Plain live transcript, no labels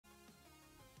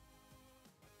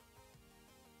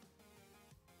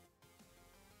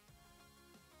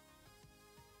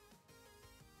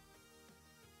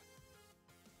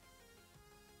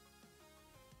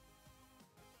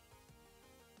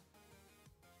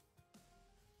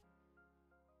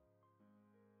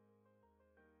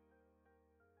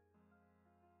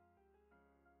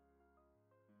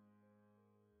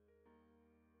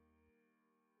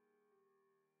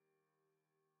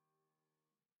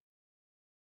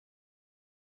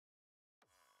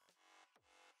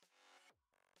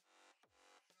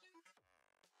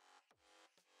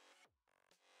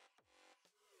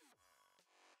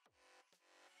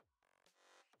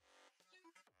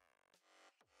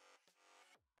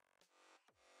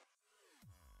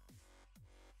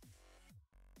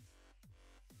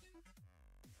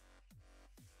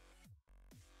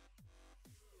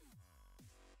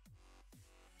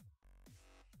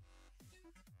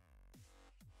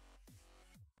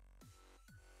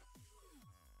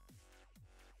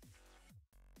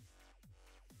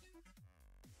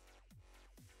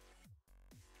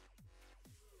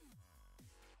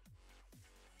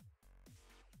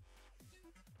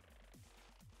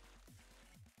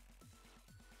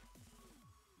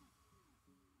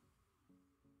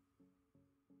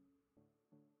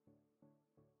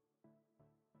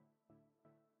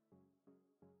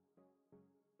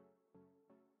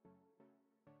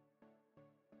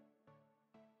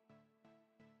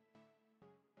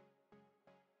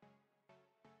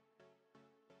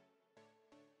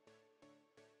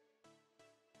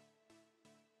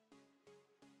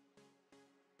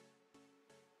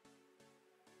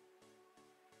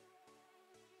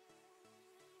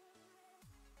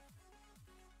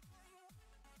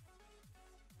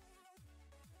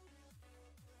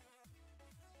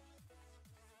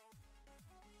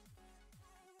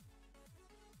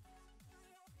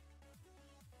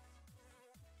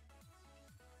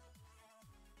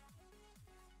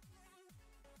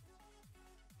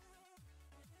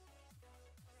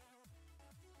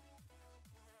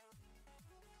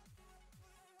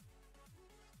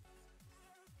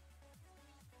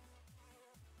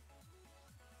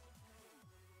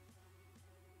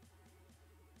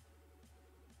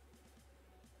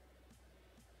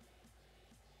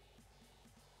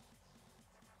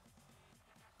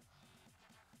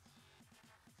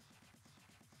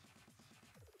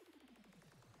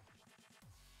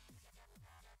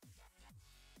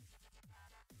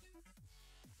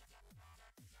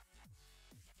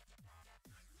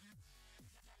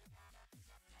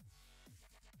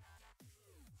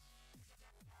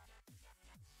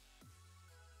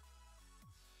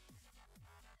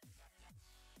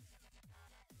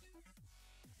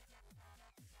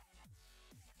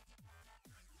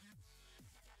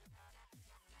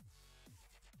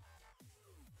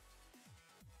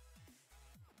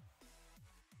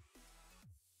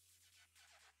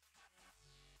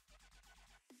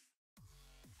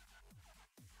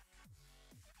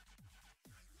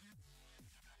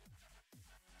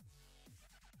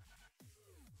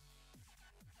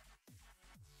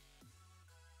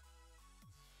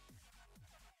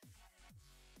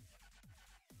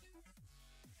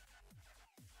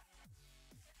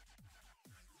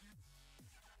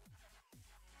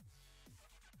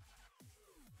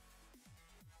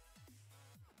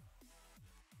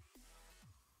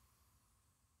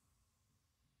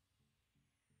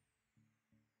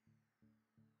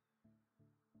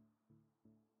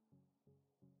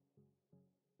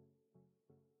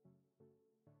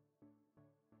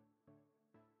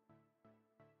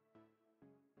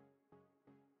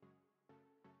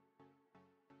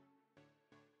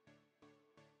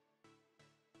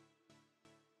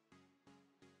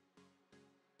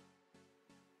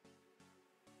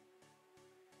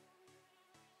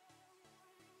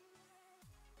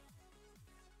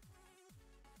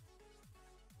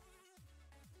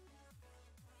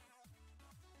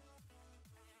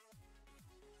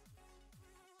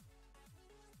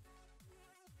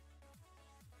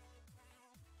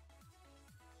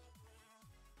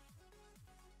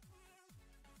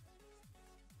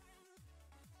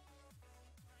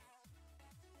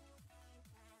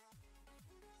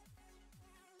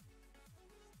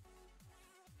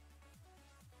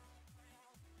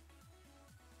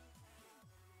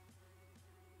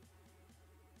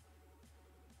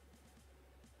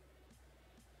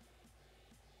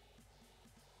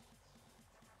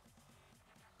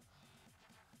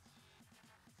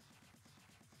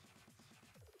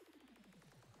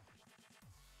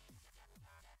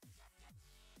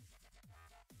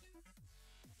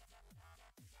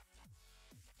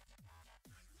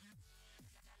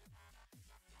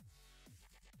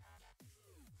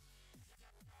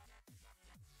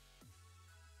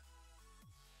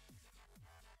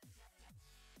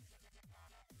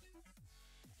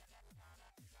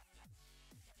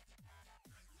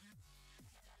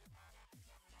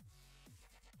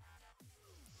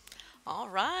All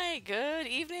right, good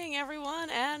evening, everyone,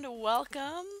 and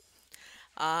welcome.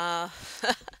 Uh,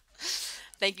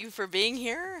 Thank you for being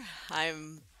here.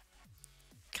 I'm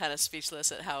kind of speechless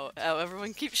at how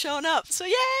everyone keeps showing up. So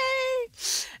yay!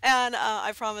 And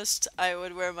I promised I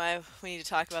would wear my "We Need to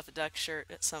Talk About the Ducks" shirt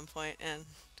at some point, and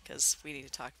because we need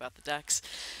to talk about the ducks.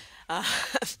 Uh,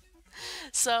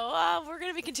 we're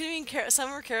going to be continuing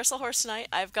Summer Carousel Horse tonight.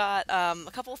 I've got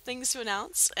a couple of things to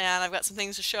announce, and I've got some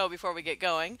things to show before we get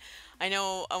going. I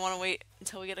know I want to wait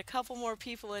until we get a couple more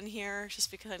people in here, just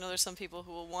because I know there's some people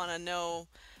who will want to know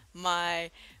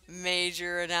my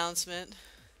major announcement.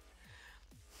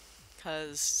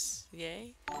 Because,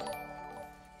 yay.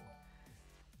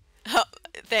 Oh,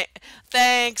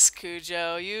 thanks,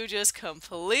 Cujo. You just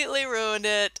completely ruined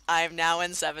it. I'm now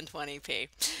in 720p.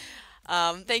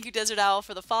 Thank you, Desert Owl,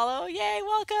 for the follow. Yay,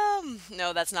 welcome!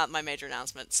 No, that's not my major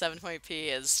announcement.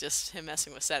 720p is just him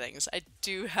messing with settings. I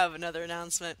do have another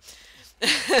announcement.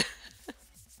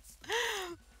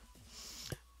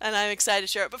 And I'm excited to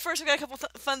share it. But first, I've got a couple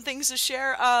fun things to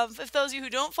share. If those of you who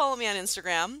don't follow me on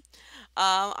Instagram,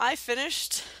 I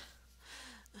finished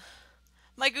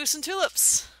my Goose and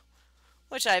Tulips,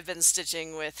 which I've been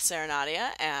stitching with Serenadia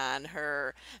and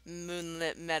her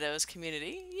Moonlit Meadows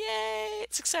community. Yay!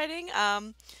 It's exciting.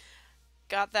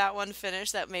 Got that one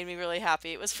finished. That made me really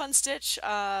happy. It was a fun stitch.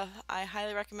 I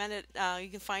highly recommend it. You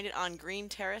can find it on Green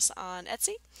Terrace on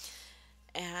Etsy.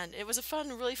 And it was a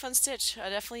really fun stitch.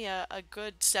 Definitely a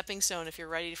good stepping stone if you're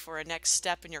ready for a next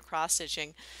step in your cross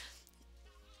stitching.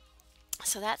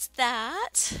 So that's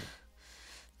that.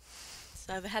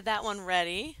 So I've had that one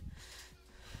ready.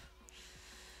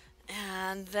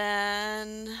 And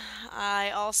then I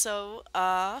also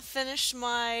finished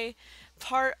my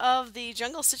part of the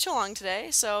jungle stitch along today.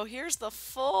 So here's the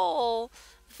full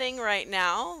thing right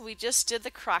now. We just did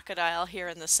the crocodile here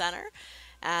in the center.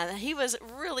 And he was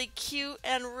really cute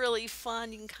and really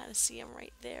fun. You can kind of see him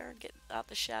right there, get out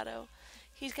the shadow.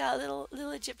 He's got little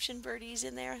Egyptian birdies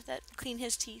in there that clean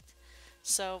his teeth.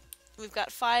 So we've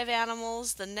got 5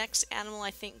 animals. The next animal I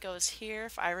think goes here,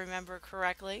 if I remember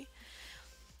correctly.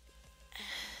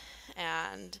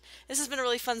 And this has been a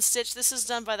really fun stitch. This is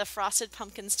done by the Frosted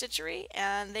Pumpkin Stitchery,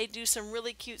 and they do some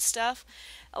really cute stuff.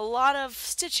 A lot of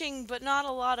stitching, but not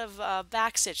a lot of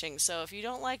back stitching. So if you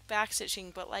don't like back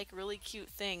stitching, but like really cute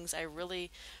things, I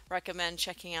really recommend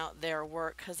checking out their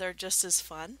work because they're just as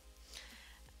fun.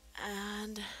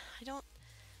 And I don't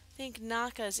think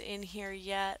Naka's in here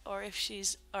yet, or if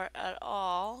she's at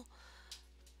all,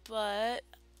 but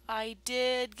I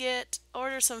did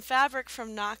order some fabric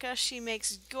from Naka. She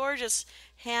makes gorgeous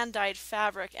hand-dyed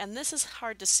fabric, and this is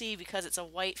hard to see because it's a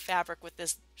white fabric with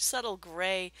this subtle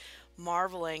gray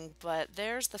marbling, but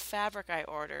there's the fabric I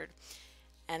ordered,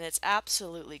 and it's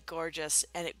absolutely gorgeous,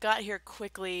 and it got here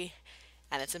quickly,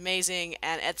 and it's amazing,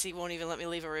 and Etsy won't even let me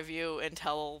leave a review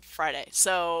until Friday.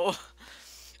 So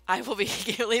I will be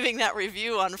leaving that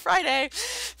review on Friday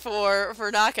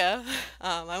for Naka.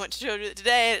 I went to show it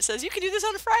today and it says you can do this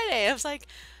on Friday. I was like,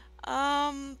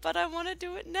 but I want to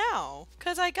do it now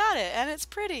because I got it and it's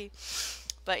pretty.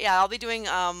 But yeah, I'll be doing,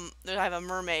 I have a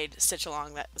mermaid stitch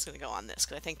along that is going to go on this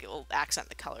because I think it will accent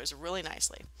the colors really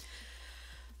nicely.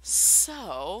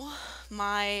 So,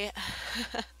 my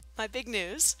big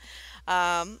news,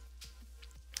 and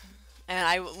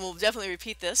I will definitely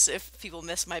repeat this if people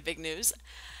miss my big news.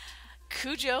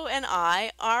 Cujo and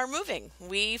I are moving.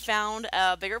 We found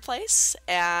a bigger place,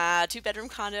 a 2-bedroom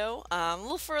condo, a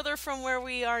little further from where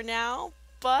we are now,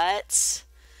 but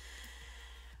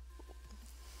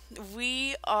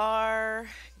we are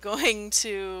going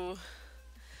to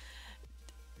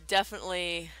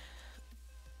definitely,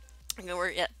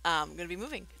 we're going to be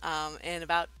moving in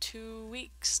about 2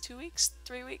 weeks,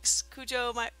 3 weeks.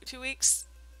 Cujo, 2 weeks,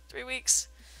 3 weeks.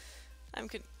 I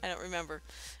don't remember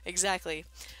exactly.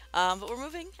 But we're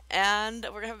moving, and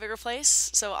we're going to have a bigger place,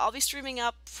 so I'll be streaming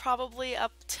up probably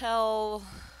up till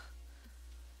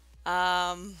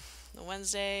the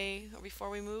Wednesday or before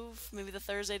we move, maybe the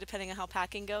Thursday, depending on how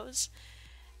packing goes.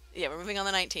 Yeah, we're moving on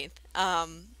the 19th.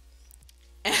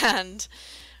 And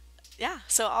yeah,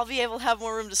 so I'll be able to have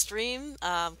more room to stream.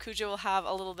 Cujo will have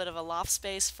a little bit of a loft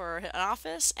space for an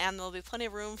office, and there'll be plenty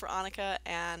of room for Annika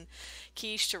and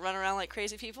Quiche to run around like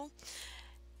crazy people.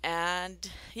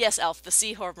 And yes, Elf, the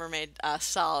Sea Horror Mermaid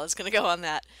style is going to go on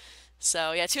that.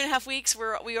 So yeah, 2.5 weeks.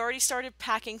 We already started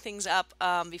packing things up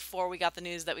before we got the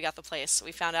news that we got the place.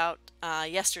 We found out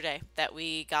yesterday that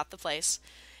we got the place,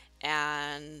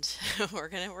 and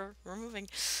we're moving.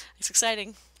 It's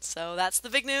exciting. So that's the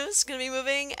big news. Going to be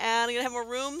moving, and I'm going to have more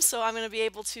room. So I'm going to be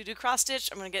able to do cross stitch.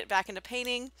 I'm going to get back into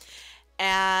painting,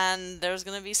 and there's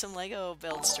going to be some Lego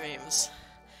build streams.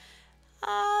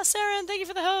 Saren, thank you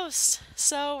for the host.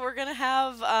 So we're gonna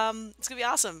have it's gonna be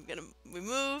awesome. We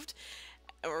moved.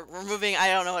 We're moving. I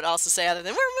don't know what else to say other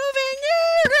than we're moving.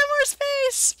 Yay! We're gonna have more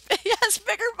space. Yes,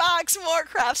 bigger box, more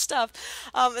craft stuff.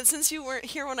 And since you weren't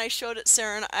here when I showed it,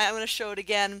 Saren, I'm gonna show it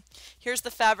again. Here's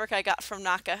the fabric I got from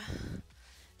Naka.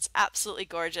 It's absolutely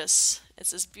gorgeous. It's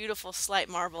this beautiful slight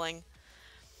marbling.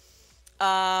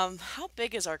 How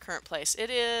big is our current place?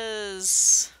 It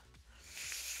is.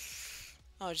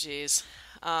 Oh geez.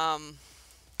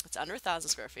 It's under 1,000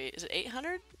 square feet. Is it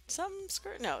 800 something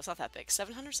square? No, it's not that big.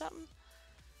 700 something.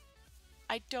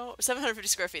 I don't. 750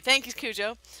 square feet. Thank you,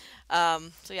 Cujo.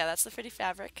 So yeah, that's the pretty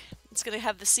fabric. It's gonna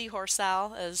have the seahorse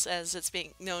owl as it's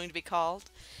being known to be called.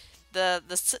 The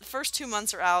first 2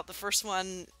 months are out. The first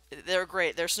one, they're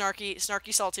great. They're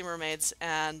snarky, salty mermaids,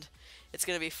 and it's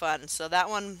gonna be fun. So that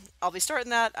one, I'll be starting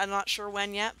that. I'm not sure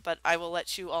when yet, but I will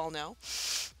let you all know.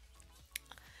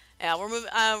 Yeah, we're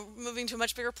moving to a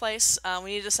much bigger place. We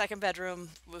need a second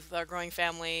bedroom with our growing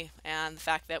family, and the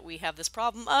fact that we have this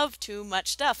problem of too much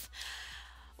stuff.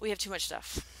 We have too much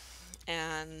stuff,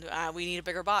 and we need a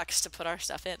bigger box to put our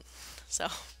stuff in. So,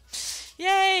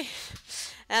 yay!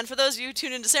 And for those of you who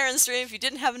tuned into Saren's stream, if you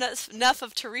didn't have enough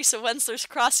of Teresa Wentzler's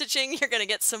cross-stitching, you're going to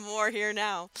get some more here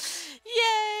now.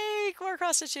 Yay! More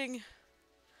cross-stitching.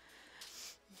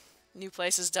 New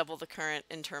place is double the current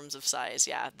in terms of size.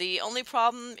 Yeah, the only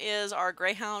problem is our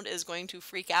Greyhound is going to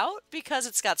freak out because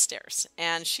it's got stairs,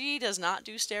 and she does not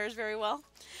do stairs very well.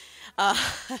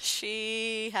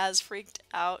 She has freaked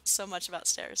out so much about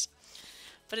stairs,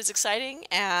 but it's exciting,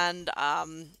 and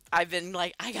I've been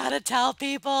like, I gotta tell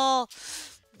people.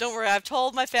 Don't worry, I've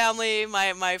told my family,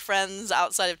 my friends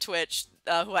outside of Twitch,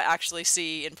 who I actually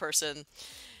see in person,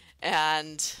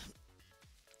 and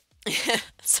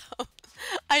so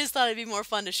I just thought it'd be more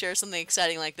fun to share something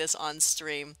exciting like this on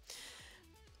stream.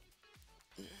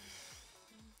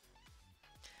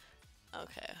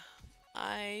 Okay,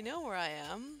 I know where I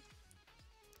am.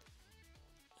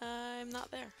 I'm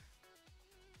not there.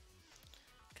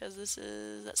 Because this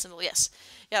is that symbol, yes.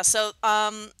 Yeah, so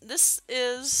this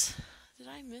is, did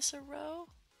I miss a row?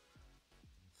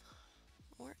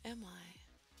 Where am I?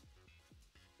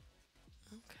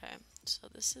 Okay, so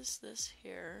this is this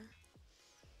here.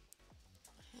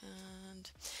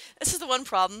 And this is the one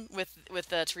problem with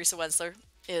Teresa Wentzler,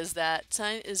 is that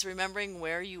is remembering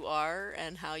where you are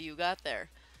and how you got there.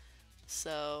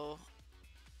 So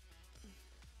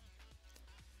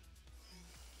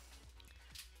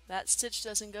that stitch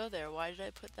doesn't go there. Why did I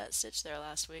put that stitch there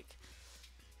last week?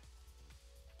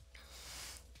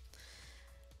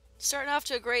 Starting off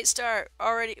to a great start.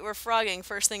 Already we're frogging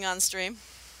first thing on stream.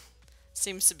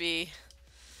 Seems to be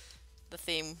the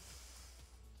theme.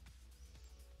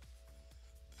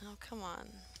 Oh, come on.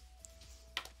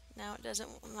 Now it doesn't,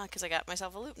 not because I got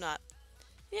myself a loop knot.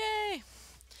 Yay!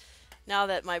 Now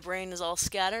that my brain is all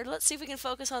scattered, let's see if we can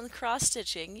focus on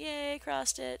cross-stitching. Yay,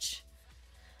 cross-stitch.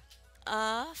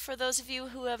 For those of you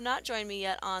who have not joined me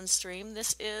yet on stream,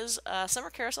 this is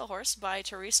Summer Carousel Horse by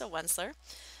Teresa Wentzler.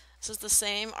 This is the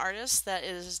same artist that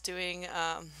is doing,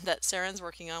 that Saren's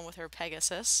working on with her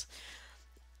Pegasus.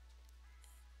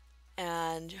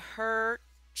 And her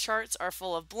charts are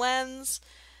full of blends,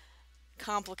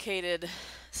 complicated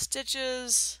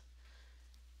stitches.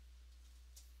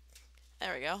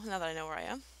 There we go, now that I know where I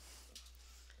am.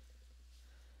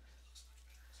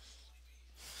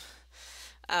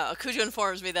 Cujo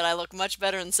informs me that I look much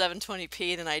better in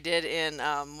 720p than I did in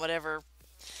whatever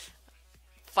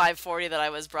 540 that I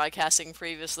was broadcasting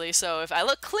previously. So if I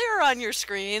look clearer on your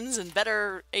screens and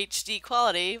better HD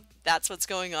quality, that's what's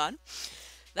going on.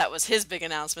 That was his big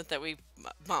announcement, that we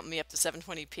bumped me up to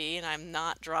 720p, and I'm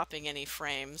not dropping any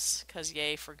frames, because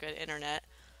yay for good internet.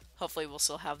 Hopefully we'll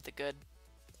still have the good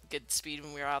speed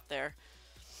when we're out there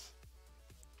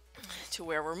to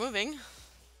where we're moving.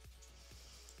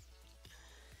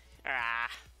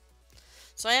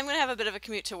 So I am going to have a bit of a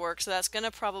commute to work, so that's going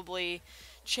to probably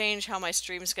change how my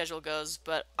stream schedule goes,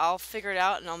 but I'll figure it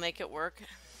out and I'll make it work.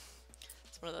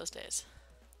 It's one of those days.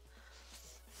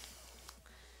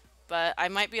 But I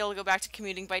might be able to go back to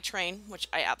commuting by train, which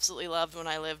I absolutely loved when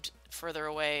I lived further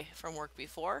away from work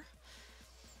before.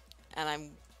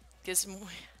 And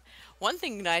one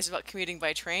thing nice about commuting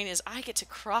by train is I get to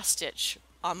cross-stitch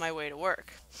on my way to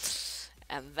work.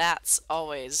 And that's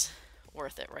always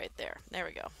worth it right there. There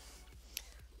we go.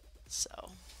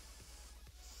 So,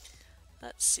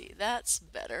 let's see, that's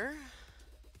better.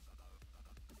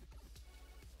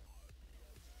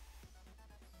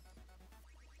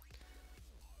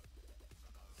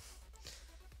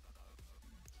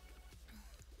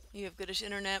 You have goodish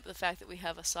internet, but the fact that we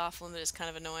have a soft limit is kind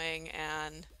of annoying,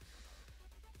 and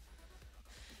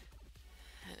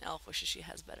Elf wishes she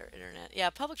has better internet. Yeah,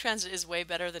 public transit is way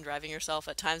better than driving yourself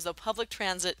at times, though public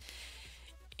transit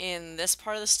in this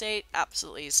part of the state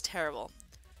absolutely is terrible.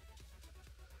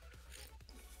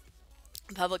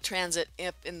 Public transit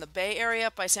up in the Bay Area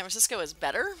up by San Francisco is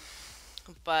better,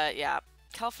 but yeah,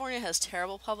 California has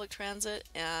terrible public transit,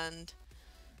 and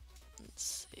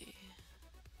let's see.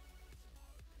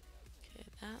 Okay,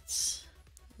 that's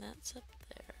up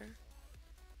there.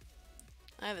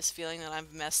 I have this feeling that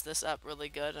I've messed this up really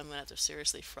good. I'm gonna have to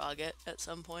seriously frog it at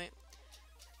some point,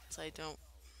 because I don't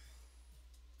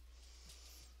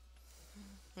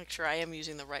make sure I am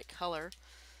using the right color.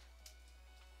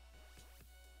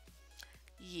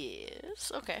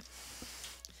 Yes, okay.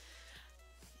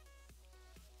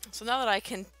 So now that I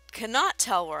cannot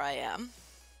tell where I am,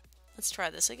 let's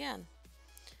try this again.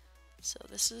 So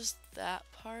this is that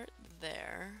part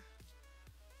there.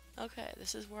 Okay,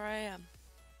 this is where I am.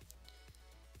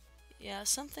 Yeah,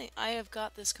 I have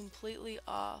got this completely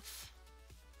off.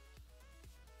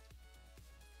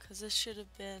 Because this should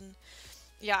have been...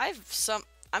 Yeah,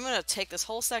 I'm going to take this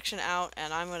whole section out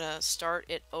and I'm going to start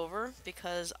it over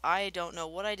because I don't know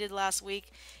what I did last week.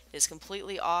 It is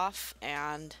completely off,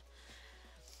 and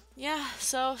yeah,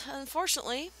 so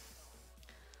unfortunately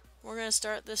we're going to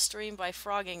start this stream by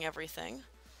frogging everything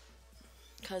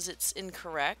because it's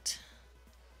incorrect.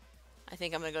 I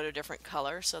think I'm going to go to a different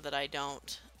color so that I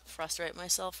don't frustrate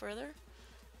myself further.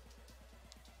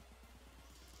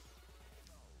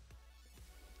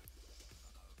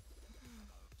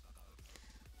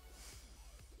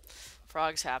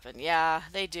 Frogs happen. Yeah,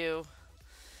 they do.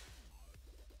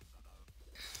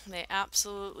 They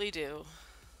absolutely do.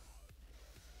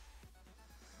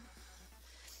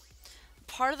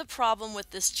 Part of the problem with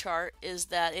this chart is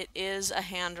that it is a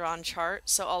hand-drawn chart,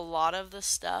 so a lot of the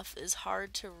stuff is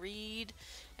hard to read,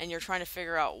 and you're trying to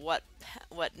figure out what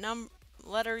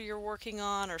letter you're working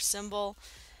on or symbol,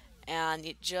 and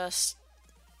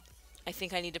I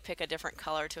think I need to pick a different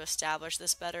color to establish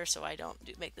this better so I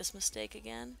don't make this mistake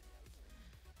again.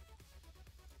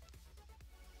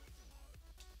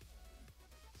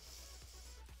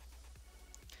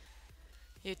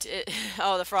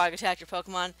 Oh, the frog attacked your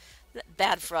Pokemon.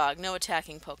 Bad frog, no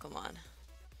attacking Pokemon. I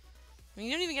mean,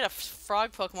 you don't even get a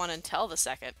frog Pokemon until the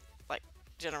second, like,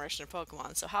 generation of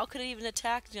Pokemon. So how could it even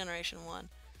attack Generation 1?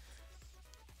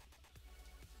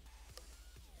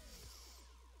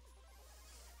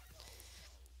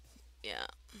 Yeah.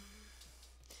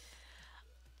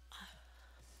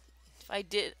 If I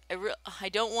did, I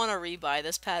don't want to rebuy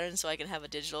this pattern so I can have a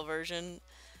digital version,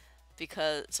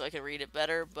 so I can read it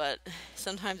better. But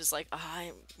sometimes it's like,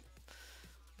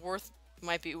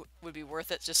 would be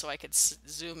worth it just so I could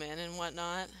zoom in and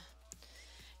whatnot.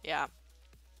 Yeah.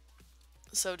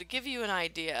 So to give you an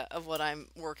idea of what I'm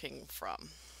working from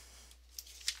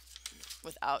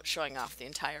without showing off the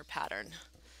entire pattern,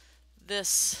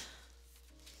 this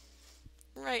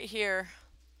right here,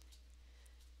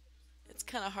 it's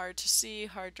kind of hard to see,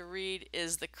 hard to read,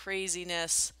 is the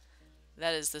craziness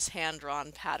that is this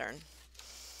hand-drawn pattern.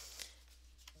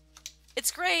 It's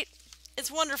great.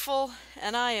 It's wonderful,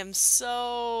 and I am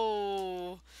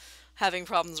so having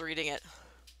problems reading it.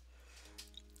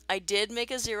 I did make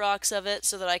a Xerox of it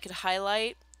so that I could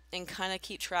highlight and kind of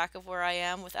keep track of where I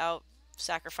am without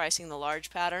sacrificing the large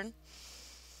pattern.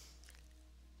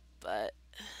 But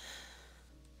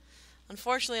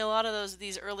unfortunately, a lot of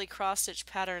these early cross-stitch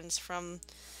patterns from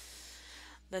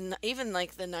even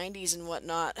like the 90s and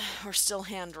whatnot were still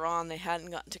hand-drawn. They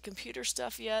hadn't gotten to computer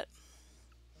stuff yet.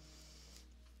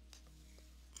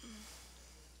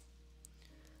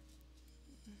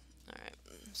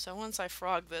 So once I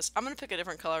frog this, I'm going to pick a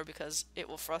different color because it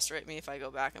will frustrate me if I go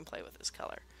back and play with this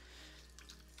color.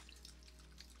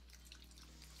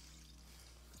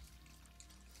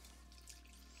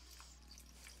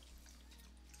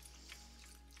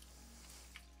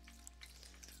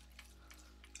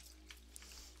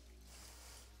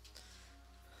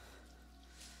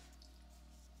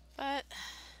 But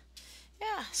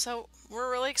yeah, so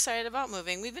we're really excited about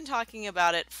moving. We've been talking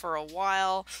about it for a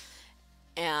while,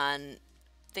 and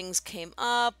things came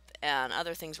up and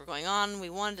other things were going on. We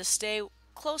wanted to stay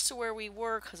close to where we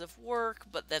were because of work,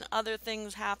 but then other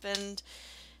things happened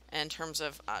in terms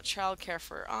of childcare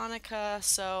for Annika.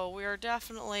 So we're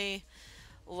definitely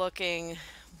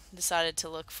decided to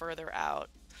look further out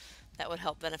that would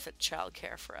help benefit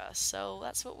childcare for us. So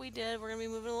that's what we did. We're going to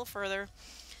be moving a little further.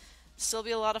 Still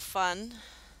be a lot of fun.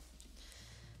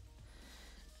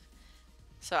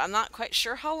 So I'm not quite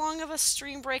sure how long of a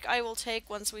stream break I will take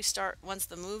once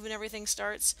the move and everything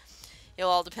starts.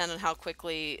 It'll all depend on how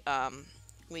quickly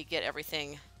we get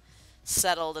everything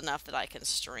settled enough that I can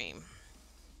stream.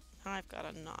 I've got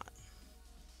a knot.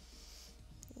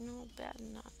 No bad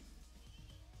knot.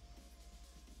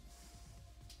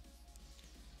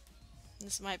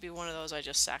 This might be one of those I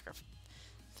just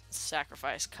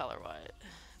sacrifice color-wise,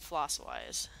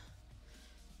 floss-wise.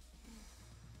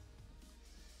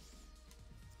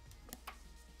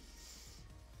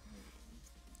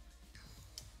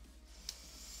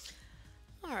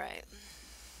 Alright,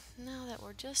 now that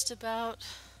we're just about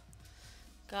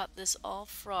got this all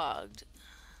frogged,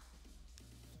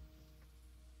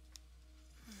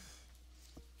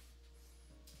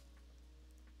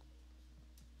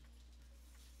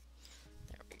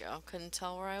 there we go, couldn't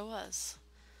tell where I was.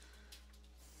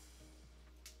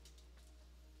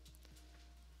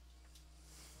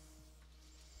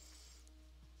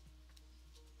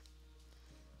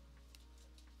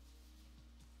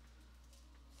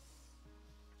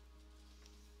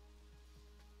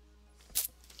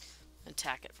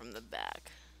 Attack it from the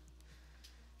back.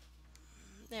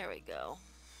 There we go.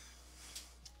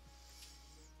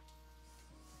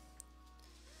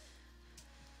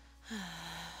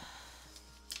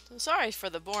 So sorry for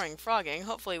the boring frogging.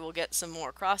 Hopefully we'll get some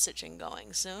more cross-stitching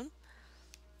going soon.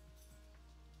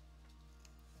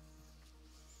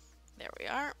 There we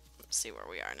are. Let's see where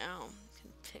we are now.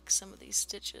 Can pick some of these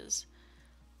stitches.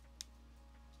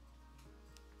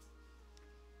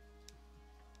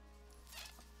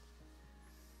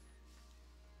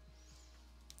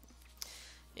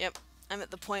 Yep, I'm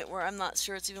at the point where I'm not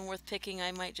sure it's even worth picking.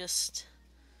 I might just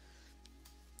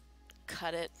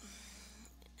cut it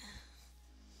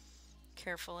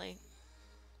carefully.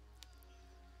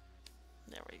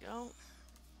 There we go.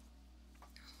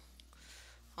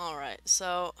 Alright,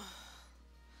 so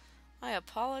I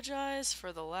apologize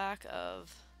for the lack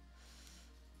of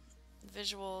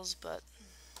visuals, but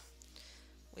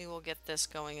we will get this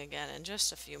going again in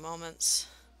just a few moments.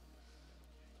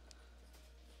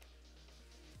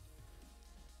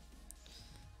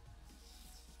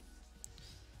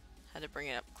 Had to bring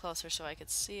it up closer so I could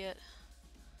see it.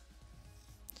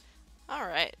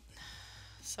 Alright,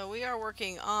 so we are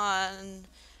working on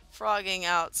frogging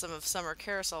out some of Summer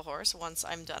Carousel Horse. Once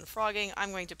I'm done frogging,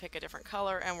 I'm going to pick a different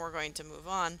color and we're going to move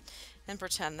on and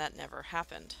pretend that never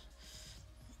happened.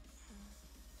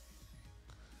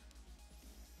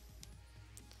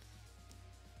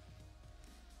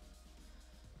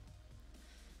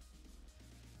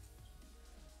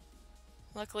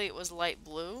 Luckily it was light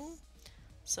blue,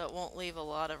 so it won't leave a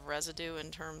lot of residue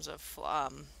in terms of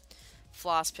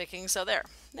floss picking. So there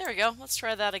we go. Let's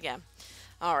try that again.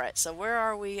 Alright, so where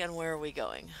are we and where are we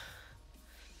going?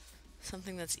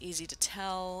 Something that's easy to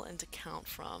tell and to count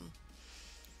from.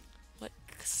 What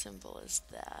symbol is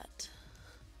that?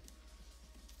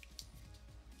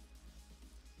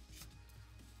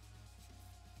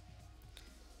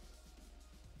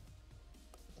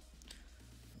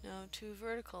 No, 2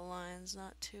 vertical lines,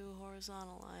 not 2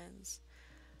 horizontal lines.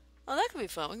 Oh, that could be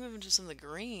fun. We can move into some of the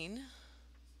green.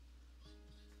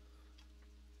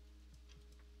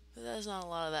 But there's not a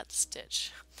lot of that to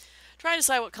stitch. Trying to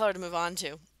decide what color to move on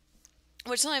to,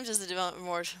 which sometimes is the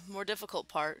development more difficult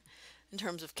part in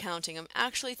terms of counting. I'm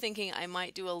actually thinking I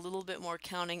might do a little bit more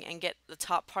counting and get the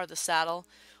top part of the saddle,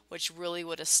 which really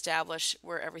would establish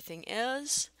where everything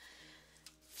is.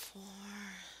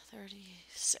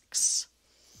 436.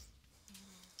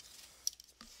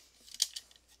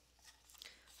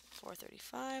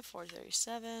 435,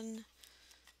 437,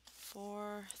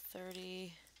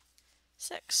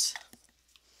 436.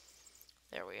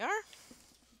 There we are.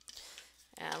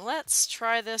 And let's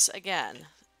try this again.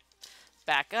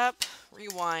 Back up,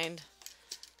 rewind.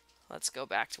 Let's go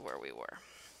back to where we were.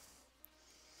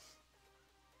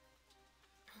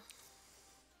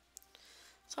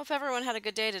 So hope everyone had a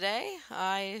good day today.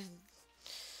 I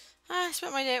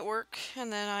spent my day at work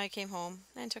and then I came home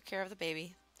and took care of the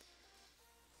baby.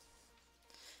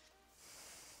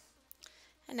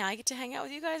 And now I get to hang out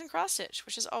with you guys and cross stitch,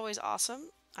 which is always awesome.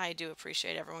 I do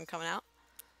appreciate everyone coming out.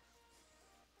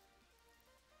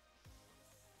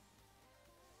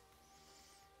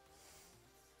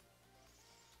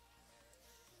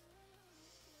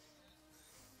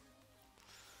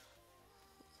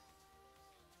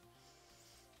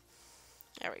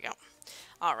 There we go.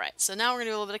 Alright, so now we're going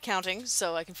to do a little bit of counting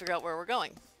so I can figure out where we're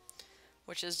going,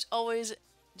 which is always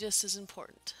just as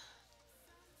important.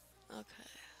 Okay,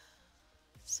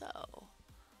 so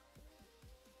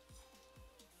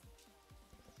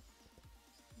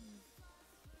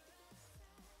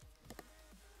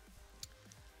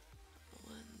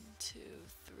 1, 2,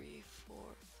 3, 4,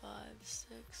 5,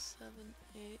 6, 7,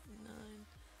 8, 9,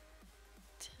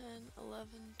 10, 11,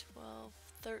 12,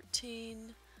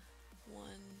 13. 1,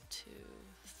 2,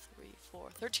 3, 4,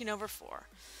 13 over 4.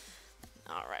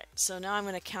 Alright, so now I'm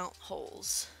going to count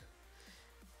holes.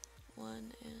 1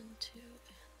 and 2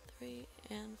 and 3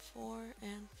 and 4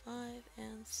 and 5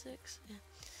 and 6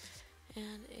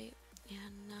 and 8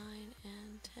 and 9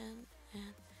 and 10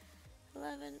 and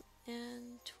 11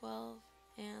 and 12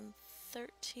 and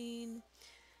 13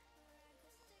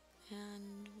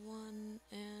 and 1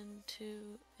 and 2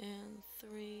 and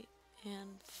 3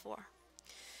 and 4.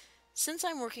 Since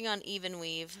I'm working on even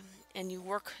weave and you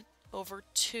work over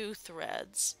 2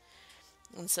 threads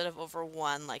instead of over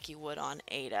 1 like you would on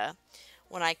Ada,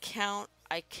 when I count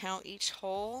each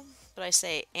hole, but I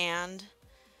say and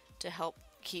to help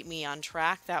keep me on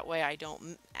track. That way I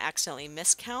don't accidentally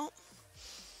miscount.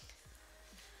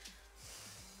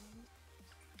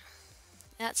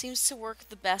 That seems to work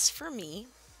the best for me.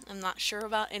 I'm not sure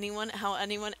about how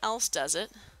anyone else does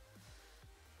it.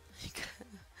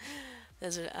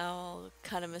 I'll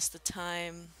kind of miss the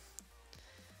time.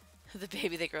 The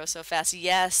baby, they grow so fast.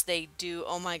 Yes, they do.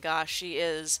 Oh my gosh, she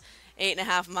is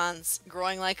 8.5 months,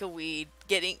 growing like a weed,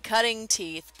 cutting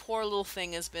teeth. Poor little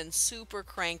thing has been super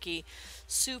cranky,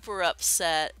 super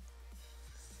upset.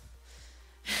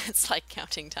 It's like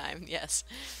counting time, yes.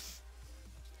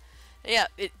 Yeah,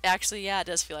 it actually, yeah, it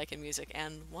does feel like in music.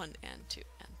 And 1 and 2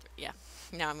 and 3. Yeah.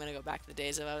 Now I'm going to go back to the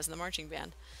days of I was in the marching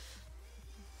band.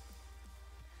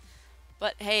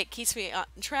 But hey, it keeps me on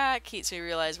track, keeps me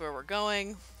realize where we're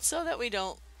going, so that we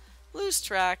don't lose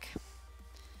track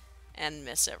and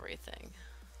miss everything.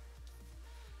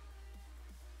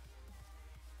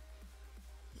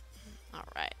 All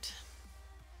right.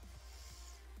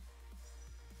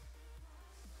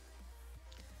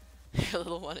 Your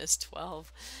little one is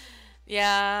 12.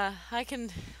 Yeah, I can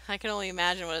only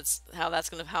imagine how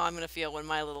I'm gonna feel when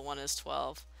my little one is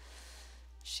 12.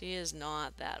 She is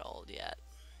not that old yet.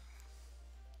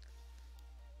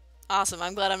 Awesome.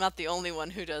 I'm glad I'm not the only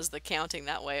one who does the counting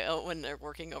that way when they're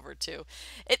working over 2.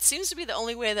 It seems to be the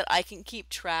only way that I can keep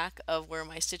track of where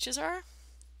my stitches are.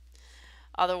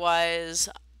 Otherwise,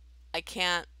 I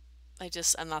can't.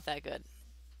 I'm not that good.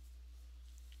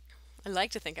 I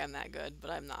like to think I'm that good,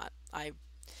 but I'm not. I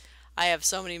have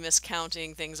so many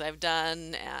miscounting things I've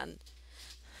done and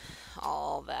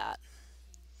all that.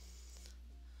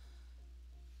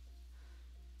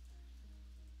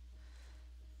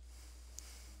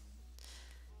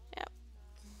 Yep.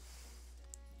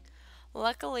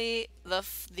 Luckily,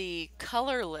 the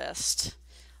color list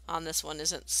on this one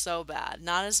isn't so bad.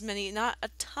 Not a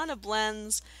ton of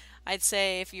blends. I'd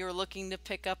say if you're looking to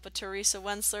pick up a Teresa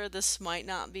Wentzler, this might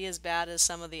not be as bad as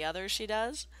some of the others she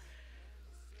does.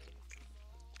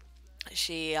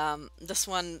 This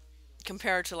one,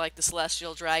 compared to like the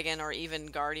Celestial Dragon or even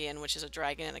Guardian, which is a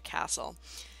dragon in a castle,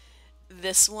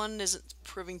 this one isn't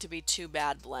proving to be too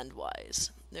bad blend-wise.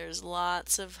 There's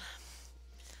lots of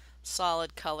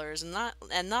solid colors and not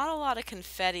a lot of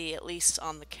confetti, at least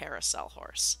on the Carousel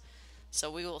Horse. So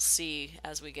we will see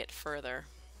as we get further.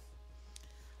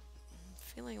 I'm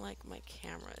feeling like my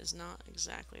camera is not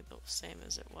exactly the same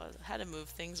as it was. I had to move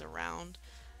things around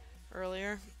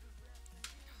earlier.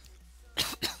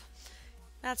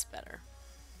 That's better.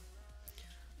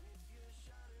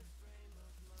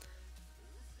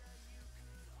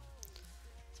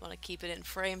 Just want to keep it in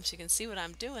frame so you can see what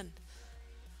I'm doing.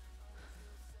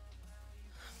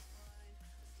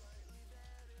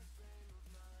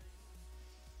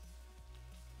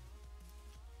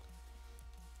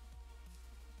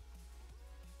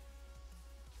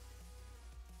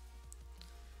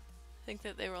 I think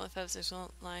that they were only 5-6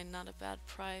 online, not a bad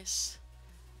price.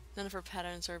 None of her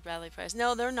patterns are badly priced.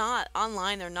 No, they're not.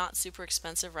 Online, they're not super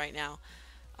expensive right now.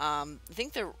 I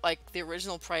think they're like the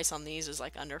original price on these is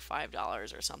like under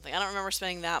 $5 or something. I don't remember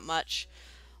spending that much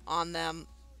on them.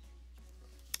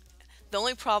 The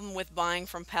only problem with buying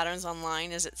from Patterns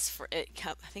Online is I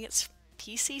think it's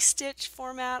PC Stitch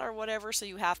format or whatever. So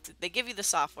they give you the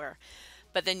software,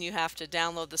 but then you have to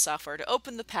download the software to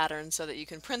open the pattern so that you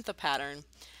can print the pattern.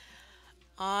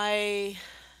 I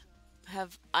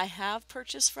have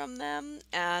purchased from them,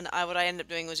 and what I ended up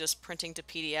doing was just printing to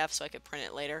PDF so I could print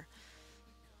it later.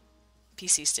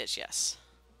 PC Stitch, yes.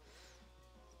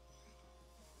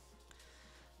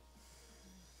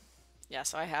 Yeah,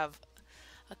 so I have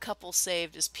a couple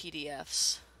saved as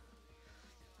PDFs.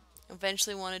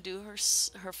 Eventually want to do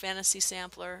her fantasy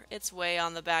sampler. It's way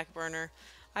on the back burner.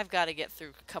 I've got to get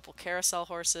through a couple carousel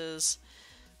horses.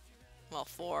 Well,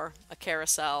 4. A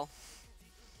carousel.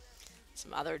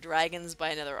 Some other dragons by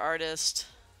another artist.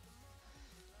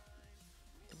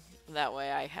 That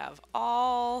way I have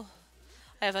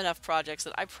enough projects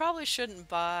that I probably shouldn't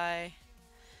buy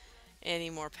any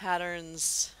more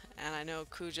patterns, and I know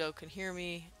Cujo can hear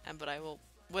me, but I will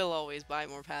always buy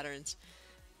more patterns.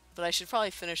 But I should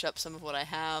probably finish up some of what I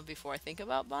have before I think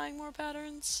about buying more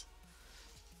patterns.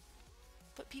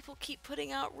 But people keep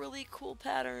putting out really cool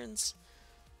patterns.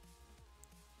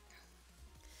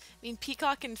 I mean,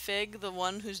 Peacock and Fig, the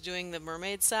one who's doing the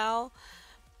Mermaid Sal,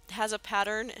 has a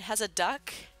pattern. It has a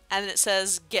duck, and it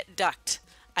says, "Get ducked."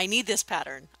 I need this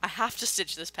pattern. I have to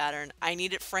stitch this pattern. I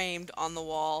need it framed on the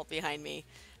wall behind me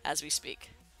as we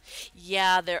speak.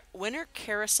 Yeah, their Winter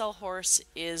Carousel Horse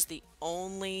is the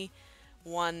only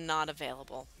one not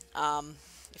available.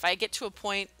 If I get to a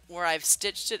point where I've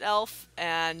stitched it, Elf,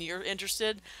 and you're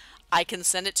interested, I can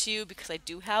send it to you because I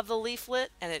do have the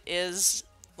leaflet, and it is,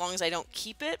 as long as I don't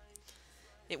keep it,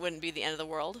 it wouldn't be the end of the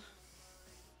world.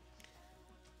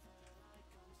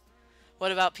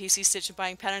 What about PC Stitch and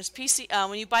buying patterns?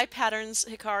 When you buy patterns,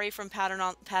 Hikari, from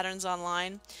Patterns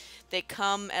Online, they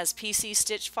come as PC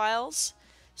Stitch files,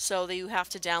 so that you have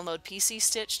to download PC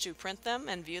Stitch to print them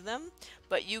and view them.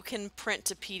 But you can print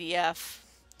to PDF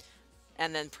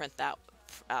and then print that,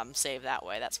 save that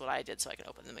way. That's what I did, so I can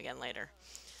open them again later.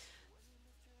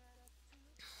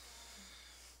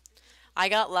 I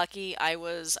got lucky. I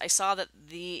saw that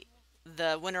the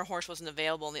Winter Horse wasn't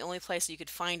available, and the only place you could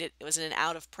find it was in an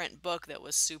out-of-print book that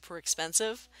was super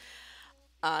expensive.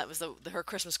 It was her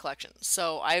Christmas collection.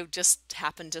 So I just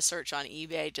happened to search on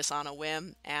eBay just on a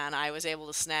whim, and I was able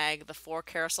to snag the 4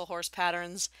 Carousel Horse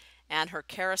patterns and her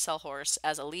Carousel Horse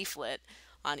as a leaflet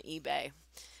on eBay.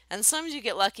 And sometimes you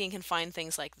get lucky and can find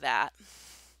things like that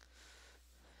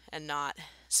and not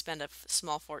spend a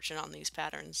small fortune on these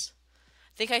patterns.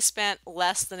 I think I spent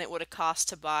less than it would have cost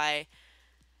to buy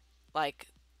like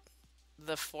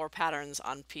the 4 patterns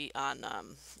on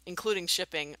including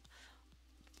shipping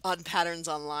on Patterns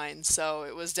Online, so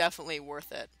it was definitely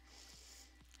worth it.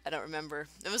 I don't remember.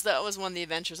 That was one of the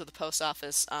adventures of the post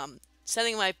office,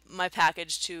 sending my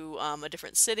package to a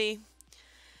different city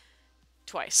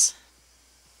twice.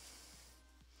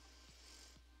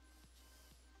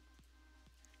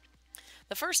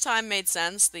 The first time made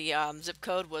sense. The zip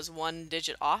code was 1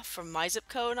 digit off from my zip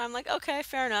code, and I'm like, okay,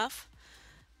 fair enough.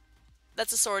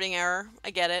 That's a sorting error.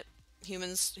 I get it.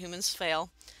 Humans fail.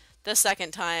 The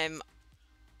second time,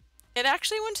 it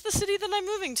actually went to the city that I'm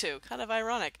moving to. Kind of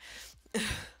ironic.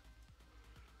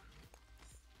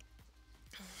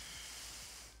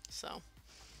 So.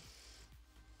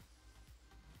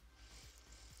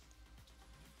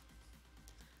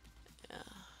 Yeah.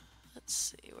 Let's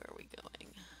see, where are we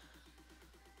going?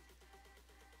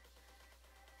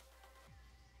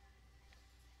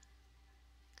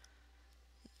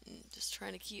 Just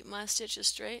trying to keep my stitches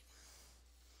straight.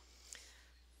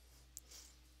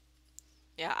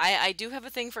 Yeah, I do have a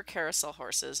thing for carousel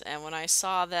horses, and when I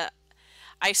saw that,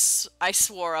 I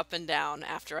swore up and down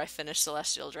after I finished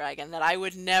Celestial Dragon that I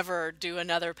would never do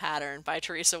another pattern by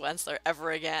Teresa Wentzler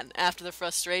ever again after the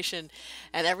frustration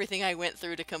and everything I went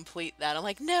through to complete that. I'm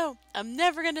like, no, I'm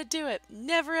never going to do it.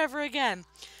 Never ever again.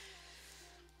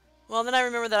 Well, then I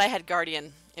remember that I had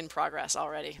Guardian in progress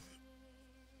already.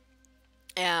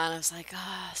 And I was like,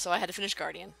 so I had to finish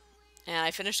Guardian. And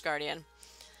I finished Guardian.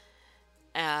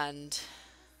 And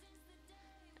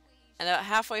about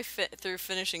halfway through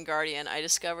finishing Guardian, I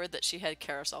discovered that she had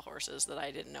carousel horses that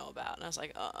I didn't know about. And I was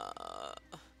like,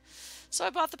 So I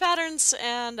bought the patterns,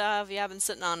 and yeah, I've been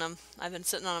sitting on them. I've been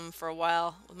sitting on them for a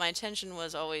while. My intention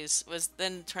was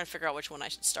then trying to figure out which one I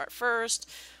should start first,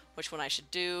 which one I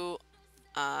should do.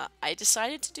 I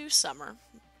decided to do Summer,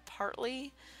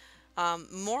 partly.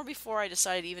 More before I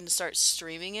decided even to start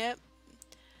streaming it,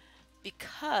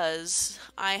 because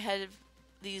I had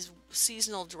these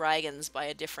seasonal dragons by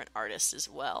a different artist as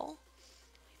well.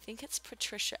 I think it's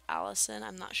Patricia Allison.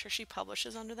 I'm not sure she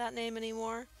publishes under that name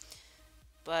anymore.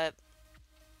 But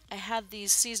I had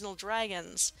these seasonal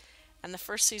dragons, and the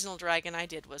first seasonal dragon I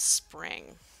did was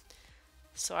Spring.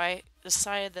 So I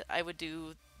decided that I would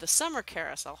do the Summer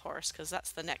Carousel Horse, because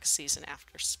that's the next season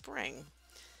after Spring.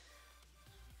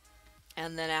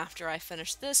 And then after I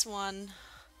finish this one,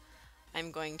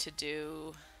 I'm going to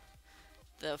do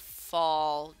the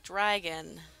Fall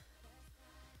Dragon,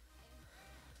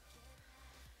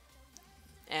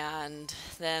 and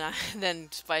then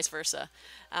vice versa.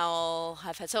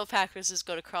 I've had several practices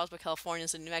go to Carlsbad, California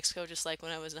instead of New Mexico, just like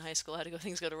when I was in high school. I had to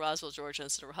go to Roswell, Georgia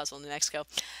instead of Roswell, New Mexico.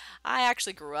 I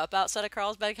actually grew up outside of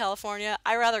Carlsbad, California.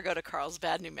 I rather go to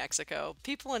Carlsbad, New Mexico.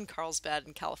 People in Carlsbad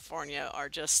and California are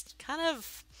just kind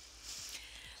of...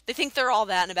 They think they're all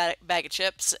that in a bag of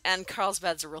chips, and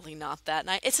Carlsbad's really not that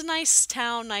nice. It's a nice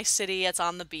town, nice city, it's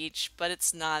on the beach, but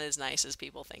it's not as nice as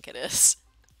people think it is.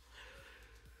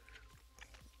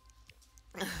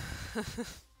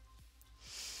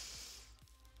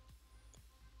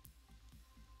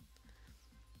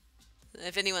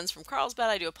 If anyone's from Carlsbad,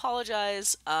 I do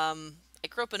apologize. I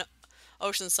grew up in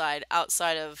Oceanside,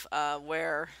 outside of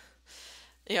where,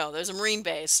 there's a Marine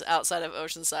base outside of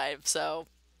Oceanside. So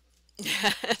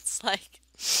it's like,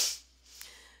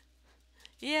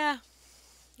 yeah,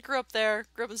 grew up there,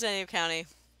 grew up in San Diego County.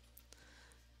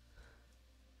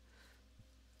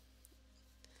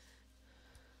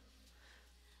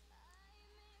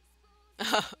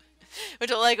 Went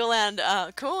to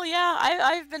Legoland. Cool, yeah.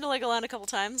 I've been to Legoland a couple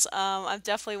times. I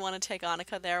definitely want to take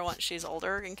Annika there once she's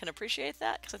older and can appreciate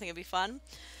that because I think it'd be fun.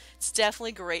 It's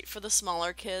definitely great for the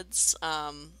smaller kids.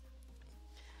 And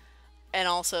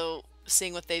also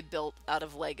seeing what they built out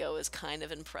of Lego is kind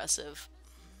of impressive.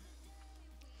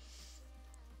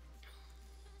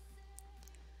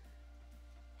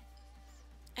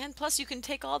 And plus, you can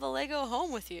take all the Lego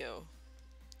home with you.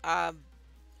 I'm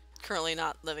currently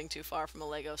not living too far from a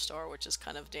Lego store, which is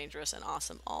kind of dangerous and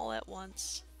awesome all at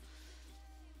once.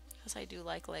 Because I do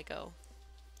like Lego.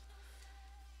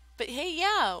 But hey,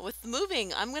 yeah, with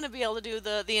moving, I'm gonna be able to do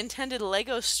the intended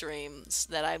Lego streams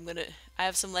that I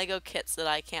have some Lego kits that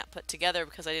I can't put together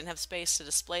because I didn't have space to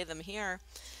display them here.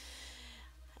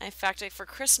 In fact, for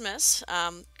Christmas,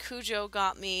 Cujo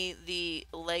got me the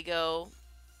Lego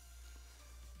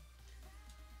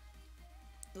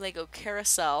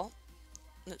Carousel.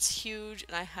 It's huge,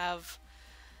 and I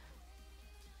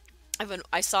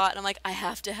saw it and I'm like, I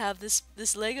have to have this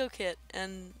Lego kit,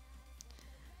 and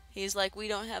he's like, we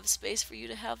don't have space for you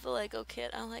to have the Lego kit.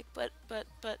 I'm like, but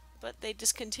they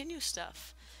discontinue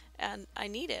stuff, and I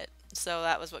need it. So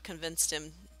that was what convinced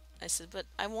him. I said, but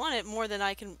I want it more than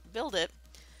I can build it.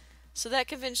 So that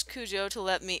convinced Cujo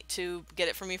to get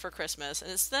it for me for Christmas,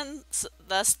 and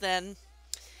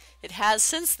it has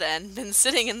since then been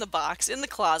sitting in the box in the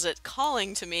closet,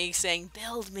 calling to me, saying,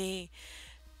 "Build me,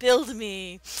 build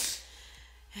me."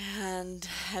 And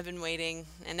I've been waiting.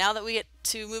 And now that we get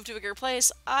to move to a bigger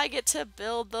place, I get to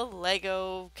build the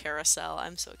Lego carousel.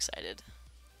 I'm so excited.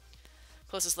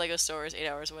 Closest Lego store is 8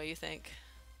 hours away, you think?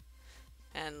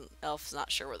 And Elf's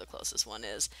not sure where the closest one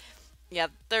is. Yeah,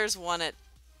 there's one at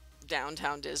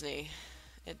downtown Disney,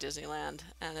 at Disneyland,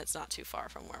 and it's not too far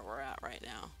from where we're at right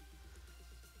now.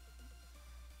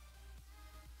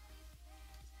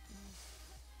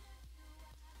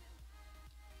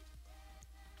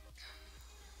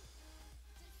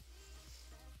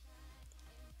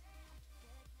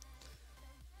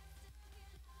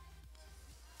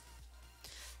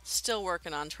 Still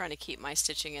working on trying to keep my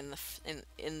stitching in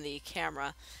the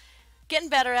camera. Getting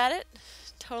better at it.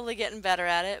 Totally getting better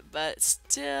at it, but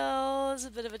still is a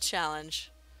bit of a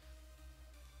challenge.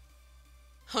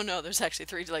 Oh no, there's actually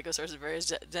 3 Lego stores in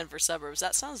various Denver suburbs.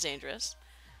 That sounds dangerous.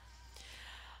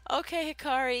 Okay,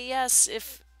 Hikari, yes,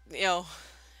 if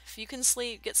you can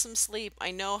sleep, get some sleep.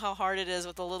 I know how hard it is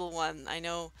with the little one. I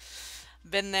know,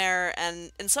 been there,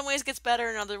 and in some ways it gets better,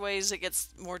 in other ways it gets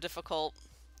more difficult.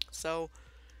 So,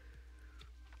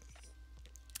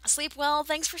 sleep well.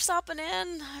 Thanks for stopping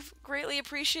in. I greatly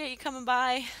appreciate you coming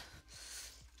by.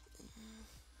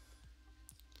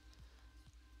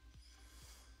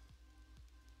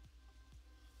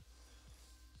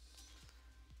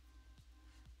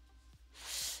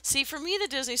 See, for me, the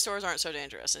Disney stores aren't so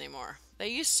dangerous anymore. They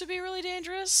used to be really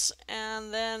dangerous,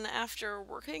 and then after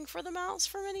working for the mouse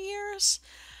for many years,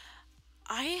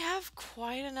 I have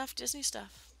quite enough Disney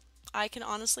stuff. I can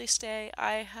honestly say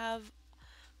I have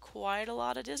quite a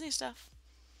lot of Disney stuff.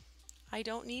 I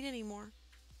don't need any more.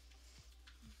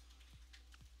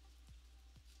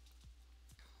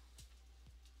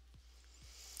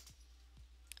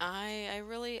 I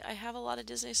have a lot of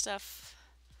Disney stuff.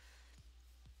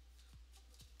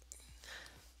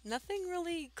 Nothing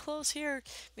really close here. I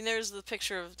mean, there's the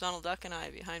picture of Donald Duck and I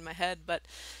behind my head, but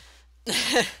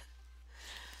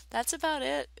that's about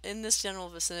it in this general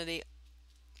vicinity.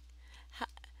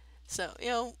 So,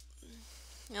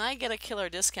 and I get a killer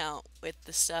discount with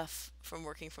the stuff from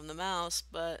working from the mouse,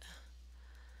 but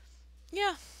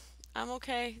yeah, I'm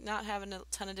okay not having a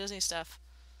ton of Disney stuff.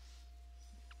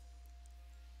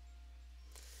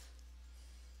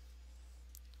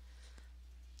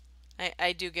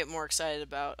 I do get more excited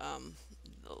about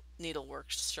needlework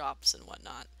shops and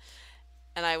whatnot.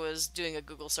 And I was doing a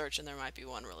Google search, and there might be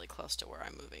one really close to where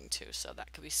I'm moving to, so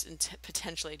that could be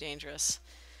potentially dangerous.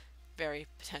 Very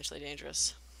potentially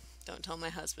dangerous. Don't tell my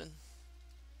husband.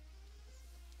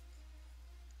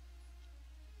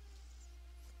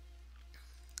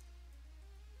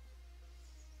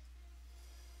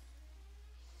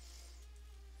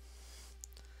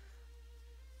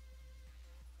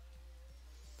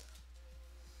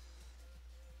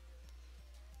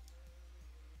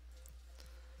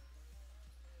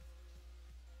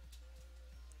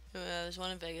 there's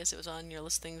one in Vegas. It was on your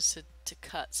list things to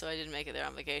cut, so I didn't make it there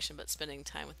on vacation. But spending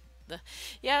time with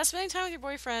yeah, spending time with your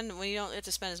boyfriend when you don't get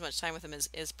to spend as much time with him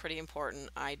is pretty important.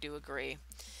 I do agree.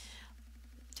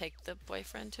 Take the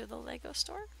boyfriend to the Lego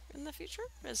store in the future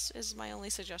is my only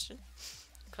suggestion,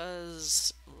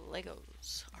 because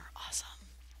Legos are awesome.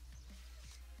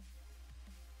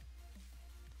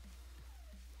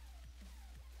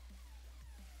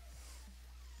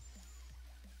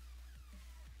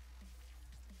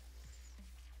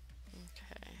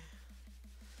 Okay.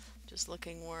 Just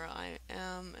looking where I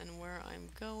am and where I'm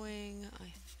going,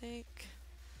 I think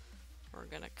we're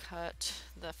gonna cut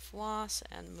the floss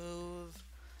and move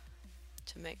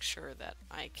to make sure that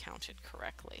I counted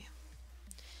correctly.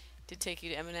 Did take you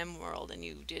to M&M World and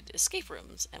you did escape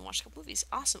rooms and watched a couple movies.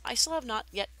 Awesome. I still have not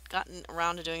yet gotten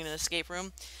around to doing an escape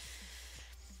room.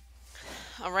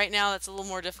 Right now that's a little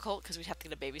more difficult because we'd have to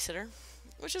get a babysitter,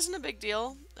 which isn't a big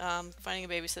deal. Finding a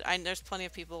babysitter, there's plenty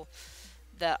of people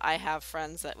that I have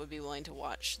friends that would be willing to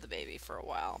watch the baby for a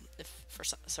while if for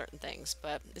certain things,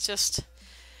 but it's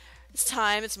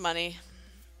time, it's money.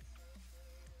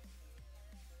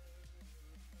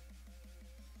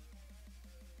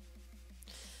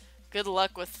 Good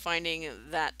luck with finding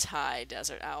that Thai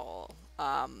desert owl.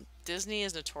 Disney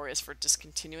is notorious for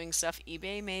discontinuing stuff.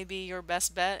 eBay may be your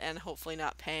best bet, and hopefully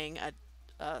not paying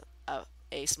a,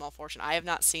 a small fortune. I have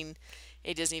not seen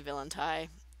a Disney villain Thai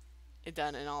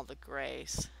done in all the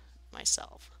grays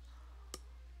myself.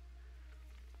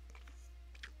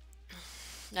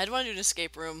 I'd want to do an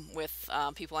escape room with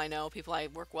people I know, people I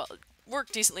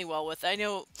work decently well with. I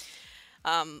know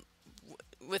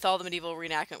with all the medieval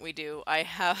reenactment we do, I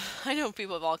know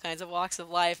people of all kinds of walks of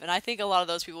life, and I think a lot of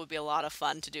those people would be a lot of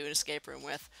fun to do an escape room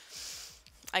with.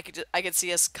 I could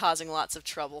see us causing lots of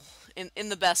trouble in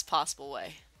the best possible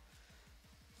way.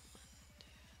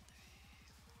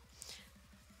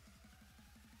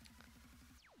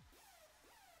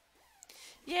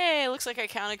 Yay, looks like I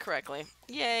counted correctly.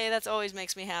 Yay, that always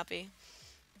makes me happy.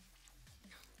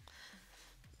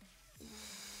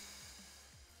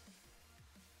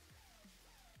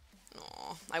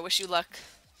 Aw, I wish you luck.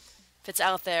 If it's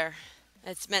out there,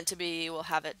 it's meant to be, we'll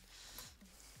have it.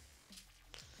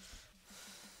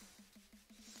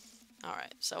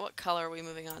 Alright, so what color are we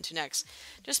moving on to next?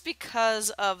 Just because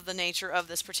of the nature of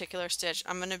this particular stitch,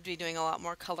 I'm going to be doing a lot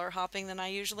more color hopping than I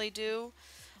usually do.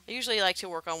 I usually like to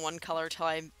work on one color till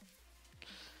I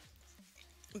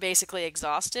basically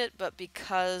exhaust it, but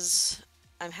because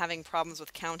I'm having problems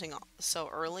with counting so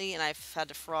early and I've had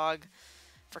to frog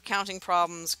for counting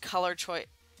problems, color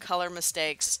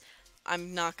mistakes,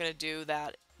 I'm not going to do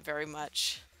that very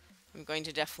much. I'm going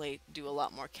to definitely do a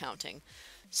lot more counting.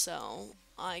 So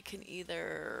I can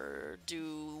either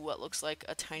do what looks like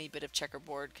a tiny bit of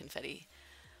checkerboard confetti,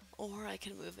 or I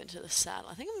can move into the saddle.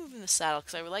 I think I'm moving the saddle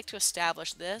because I would like to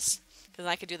establish this, because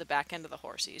I could do the back end of the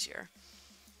horse easier.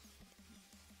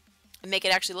 And make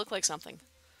it actually look like something.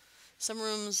 Some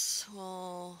rooms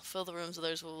will fill the rooms,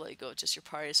 others will let you go with just your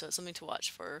party, so it's something to watch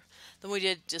for. The one we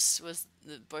did just was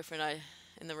the boyfriend and I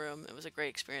in the room. It was a great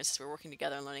experience. We were working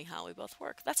together and learning how we both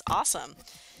work. That's awesome.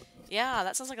 Yeah,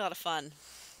 that sounds like a lot of fun.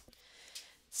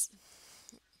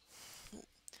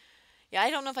 Yeah, I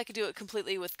don't know if I could do it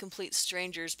completely with complete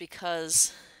strangers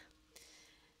because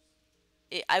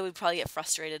I would probably get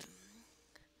frustrated.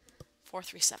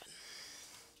 437.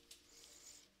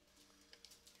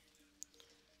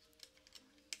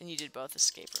 And you did both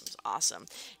escape rooms. Awesome.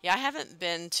 Yeah, I haven't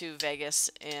been to Vegas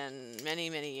in many,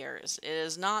 many years. It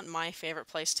is not my favorite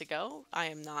place to go. I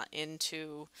am not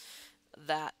into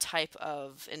that type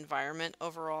of environment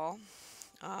overall.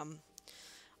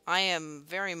 I am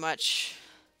very much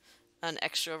an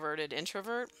extroverted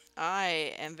introvert.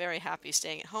 I am very happy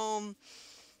staying at home,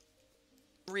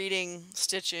 reading,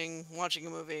 stitching, watching a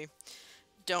movie,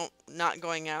 not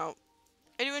going out.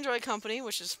 I do enjoy company,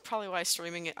 which is probably why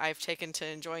streaming I've taken to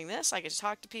enjoying this. I get to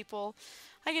talk to people,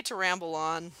 I get to ramble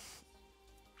on,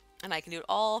 and I can do it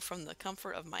all from the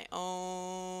comfort of my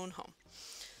own home.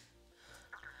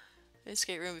 The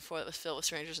escape room before that was filled with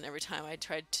strangers, and every time I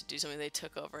tried to do something they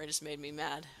took over, it just made me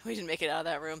mad. We didn't make it out of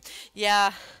that room.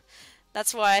 Yeah,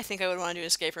 that's why I think I would want to do an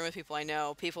escape room with people I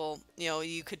know. People,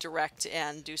 you could direct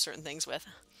and do certain things with.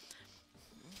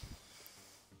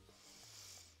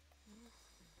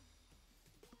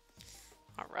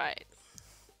 Alright.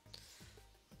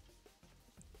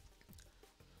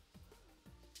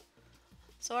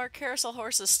 So our carousel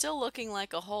horse is still looking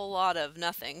like a whole lot of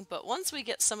nothing, but once we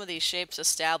get some of these shapes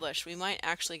established, we might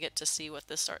actually get to see what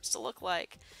this starts to look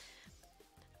like.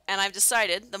 And I've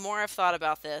decided, the more I've thought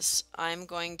about this, I'm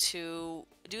going to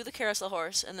do the carousel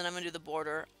horse, and then I'm going to do the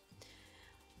border.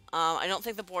 I don't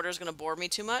think the border is going to bore me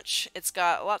too much. It's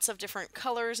got lots of different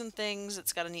colors and things.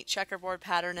 It's got a neat checkerboard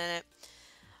pattern in it.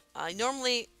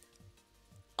 Normally,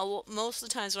 most of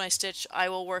the times when I stitch, I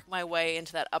will work my way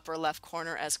into that upper left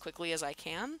corner as quickly as I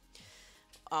can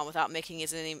without making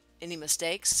any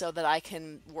mistakes so that I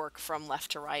can work from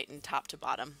left to right and top to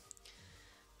bottom.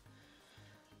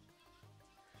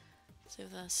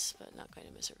 Save this, but not going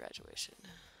to miss her graduation.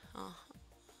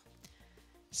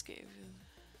 Escape.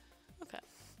 Okay.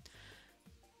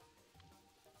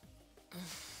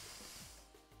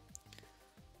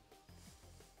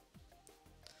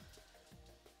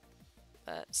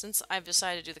 But since I've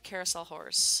decided to do the carousel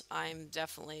horse, I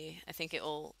think it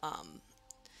will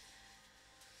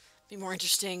be more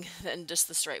interesting than just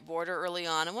the straight border early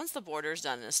on. And once the border is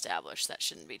done and established, that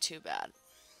shouldn't be too bad.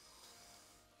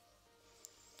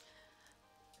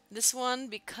 This one,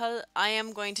 because I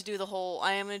am going to do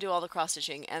all the cross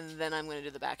stitching, and then I'm going to do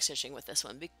the back stitching with this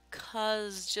one,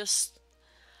 because just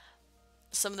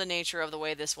some of the nature of the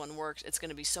way this one works, it's going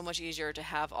to be so much easier to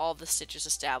have all the stitches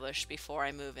established before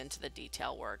I move into the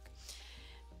detail work.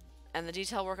 And the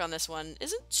detail work on this one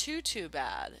isn't too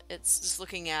bad. It's just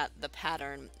looking at the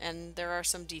pattern, and there are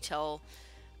some detail.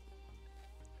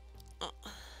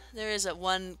 There is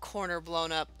one corner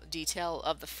blown up detail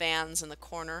of the fans in the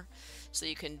corner, so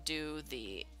you can do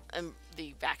the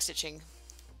back stitching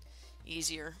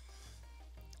easier.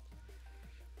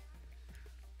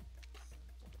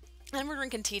 And we're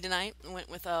drinking tea tonight. I went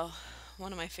with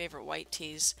one of my favorite white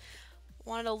teas.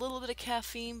 Wanted a little bit of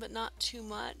caffeine, but not too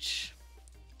much.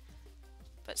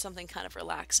 But something kind of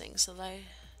relaxing so that I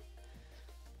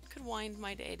could wind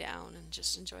my day down and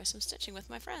just enjoy some stitching with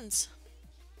my friends.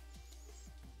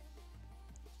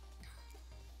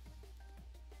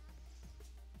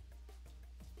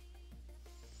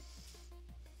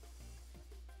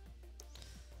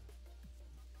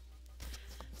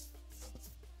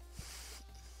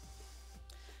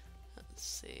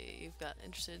 You've got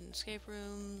interested in escape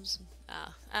rooms.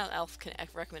 Alf can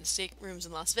recommend escape rooms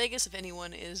in Las Vegas if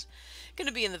anyone is going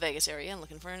to be in the Vegas area and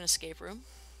looking for an escape room.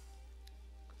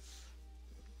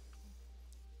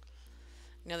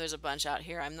 You know, there's a bunch out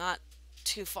here. I'm not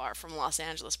too far from Los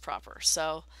Angeles proper,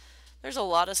 so there's a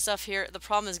lot of stuff here. The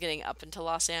problem is getting up into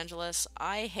Los Angeles.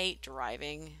 I hate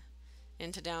driving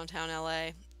into downtown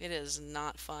LA. It is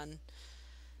not fun.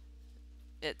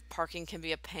 Parking can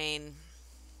be a pain.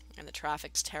 And the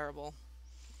traffic's terrible.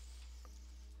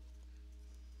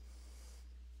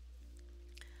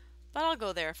 But I'll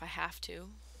go there if I have to.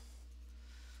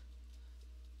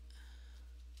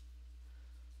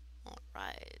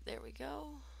 Alright, there we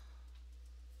go.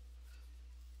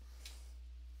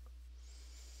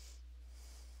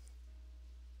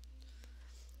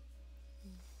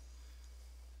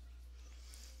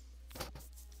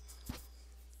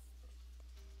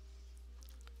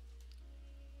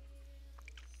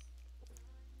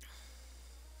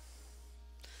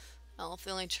 Well,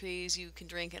 the only trees you can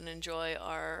drink and enjoy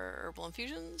are herbal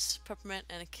infusions, peppermint,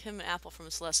 and a Kim and apple from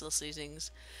Celestial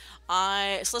Seasonings.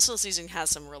 Celestial Seasoning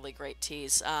has some really great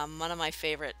teas. One of my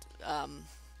favorite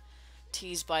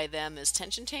teas by them is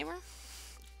Tension Tamer.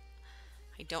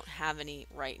 I don't have any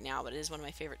right now, but it is one of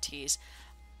my favorite teas.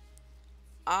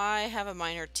 I have a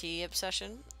minor tea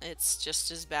obsession. It's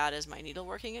just as bad as my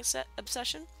needleworking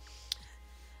obsession.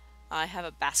 I have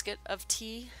a basket of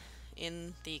tea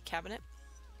in the cabinet.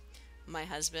 My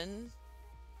husband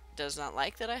does not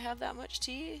like that I have that much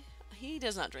tea. He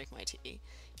does not drink my tea.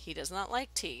 He does not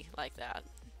like tea like that.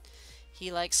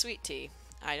 He likes sweet tea.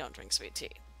 I don't drink sweet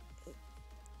tea.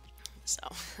 So.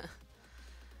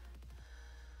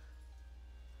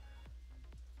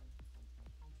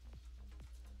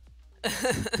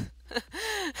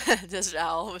 Desert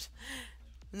Owl.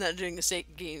 I'm not doing a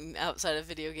state game outside of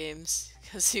video games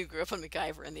because you grew up on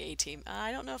MacGyver and the A-Team.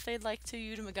 I don't know if they'd like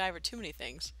you to MacGyver too many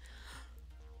things.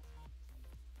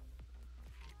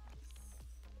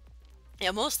 Yeah,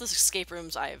 most of the escape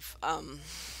rooms I've,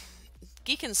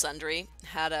 Geek and Sundry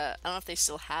had I don't know if they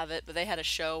still have it, but they had a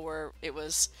show where it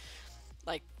was,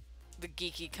 like, the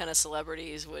geeky kind of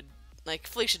celebrities would, like,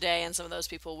 Felicia Day and some of those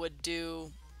people would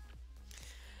do,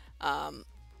 an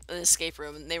escape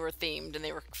room, and they were themed, and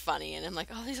they were funny, and I'm like,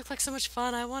 oh, these look like so much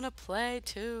fun, I want to play,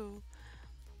 too.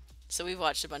 So we've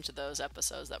watched a bunch of those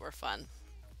episodes that were fun.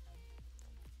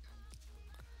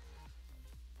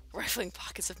 Rifling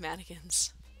pockets of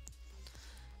mannequins.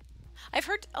 I've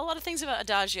heard a lot of things about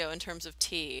Adagio in terms of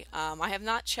tea. I have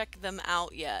not checked them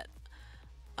out yet.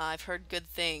 I've heard good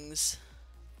things.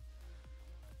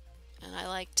 And I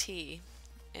like tea.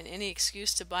 And any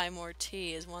excuse to buy more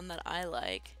tea is one that I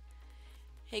like.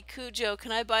 Hey Cujo,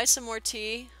 can I buy some more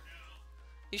tea?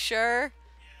 You sure?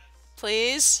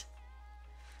 Please?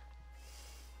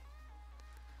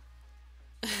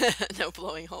 No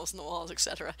blowing holes in the walls,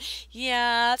 etc.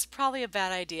 Yeah, that's probably a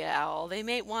bad idea, Owl. They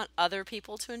may want other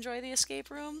people to enjoy the escape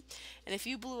room, and if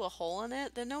you blew a hole in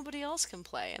it, then nobody else can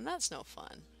play, and that's no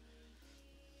fun.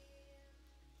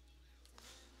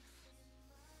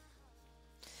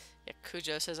 Yeah,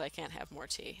 Cujo says I can't have more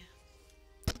tea.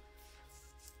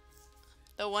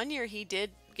 The one year he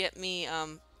did get me,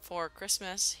 for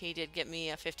Christmas, he did get me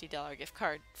a $50 gift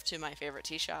card to my favorite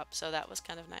tea shop, so that was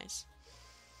kind of nice.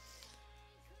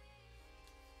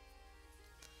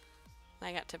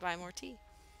 I got to buy more tea.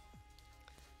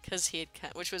 Because he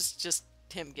had, which was just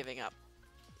him giving up.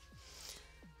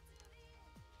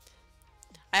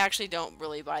 I actually don't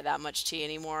really buy that much tea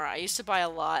anymore. I used to buy a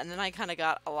lot, and then I kind of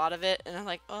got a lot of it, and I'm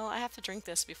like, well, I have to drink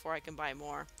this before I can buy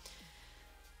more.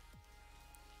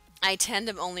 I tend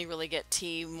to only really get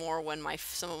tea more when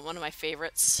one of my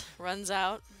favorites runs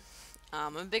out.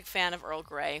 I'm a big fan of Earl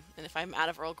Grey, and if I'm out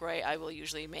of Earl Grey, I will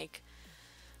usually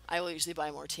buy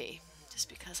more tea, just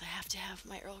because I have to have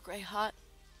my Earl Grey hot.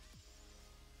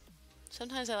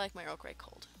 Sometimes I like my Earl Grey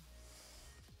cold.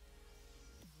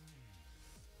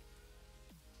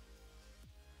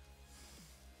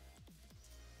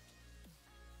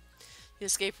 The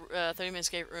 30-minute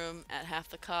escape room at half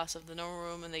the cost of the normal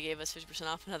room, and they gave us 50%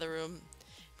 off another room.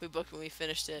 We booked when we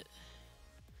finished it.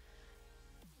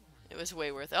 It was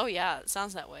way worth it. Oh yeah, it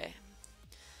sounds that way.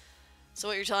 So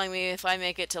what you're telling me, if I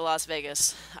make it to Las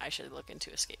Vegas, I should look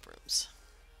into escape rooms.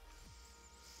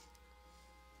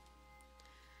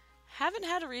 Haven't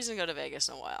had a reason to go to Vegas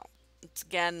in a while. It's,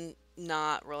 again,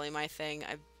 not really my thing.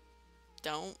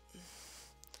 Don't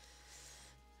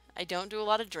I don't do a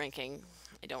lot of drinking.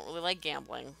 I don't really like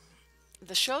gambling.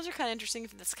 The shows are kind of interesting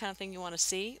if that's the kind of thing you want to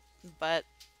see, but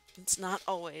it's not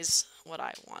always what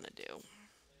I want to do.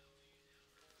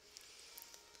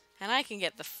 And I can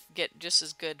get just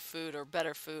as good food or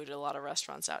better food at a lot of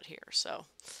restaurants out here. So,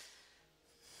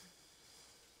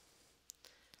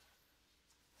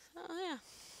 oh yeah.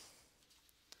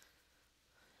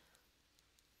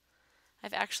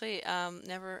 I've actually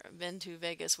never been to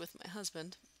Vegas with my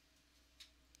husband.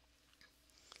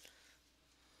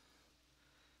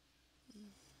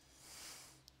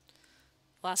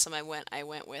 Last time I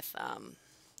went with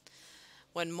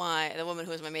when the woman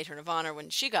who was my matron of honor, when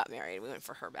she got married, we went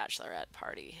for her bachelorette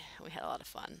party. We had a lot of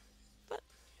fun. But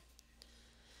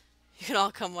you can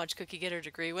all come watch Cookie get her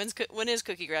degree. When is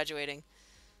Cookie graduating?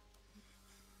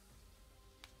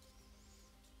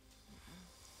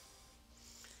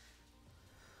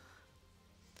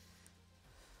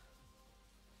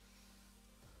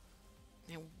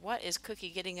 And what is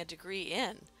Cookie getting a degree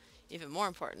in? Even more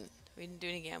important, we didn't do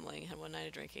any gambling, had one night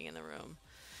of drinking in the room.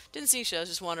 Didn't see shows,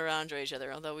 just wandered around, enjoy each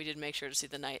other, although we did make sure to see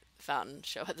the night fountain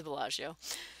show at the Bellagio.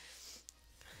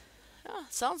 Oh,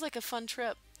 sounds like a fun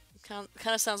trip. Kind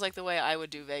of sounds like the way I would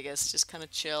do Vegas, just kind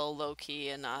of chill, low-key,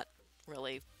 and not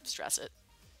really stress it.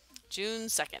 June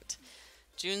 2nd.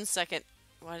 June 2nd,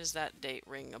 why does that date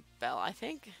ring a bell? I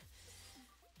think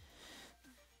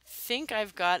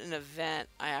I've got an event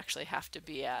I actually have to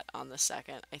be at on the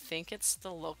 2nd. I think it's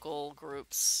the local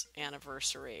group's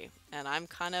anniversary, and I'm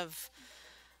kind of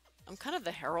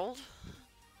the herald,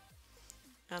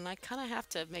 and I kind of have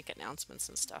to make announcements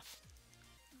and stuff.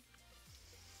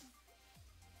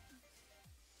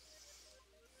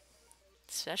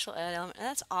 Special ed element,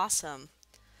 that's awesome.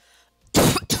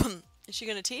 Is she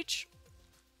going to teach?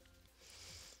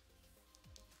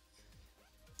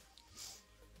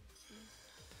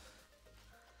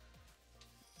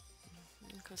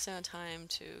 Cost down time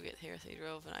to get here. They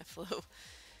drove and I flew.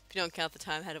 If you don't count the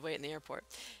time I had to wait in the airport.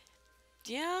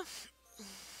 Yeah.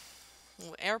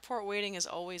 Airport waiting is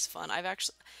always fun.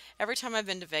 Every time I've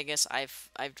been to Vegas, I've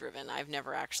driven. I've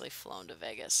never actually flown to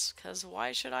Vegas, because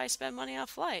why should I spend money on a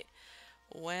flight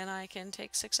when I can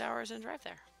take 6 hours and drive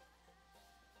there?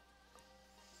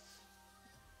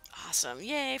 Awesome.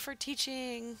 Yay for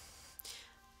teaching.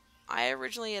 I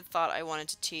originally had thought I wanted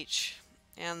to teach,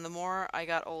 and the more I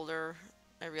got older,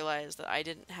 I realized that I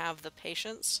didn't have the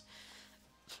patience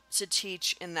to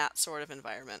teach in that sort of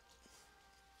environment.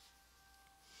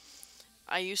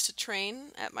 I used to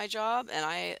train at my job, and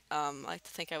I like to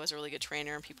think I was a really good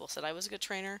trainer, and people said I was a good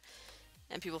trainer,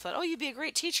 and people thought, oh, you'd be a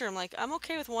great teacher. I'm like, I'm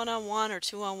okay with one-on-one or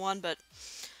two-on-one, but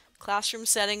classroom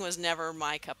setting was never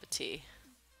my cup of tea.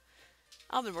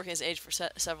 I've been working as an aide for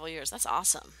several years. That's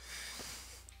awesome.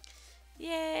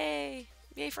 Yay!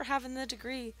 Yay for having the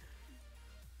degree.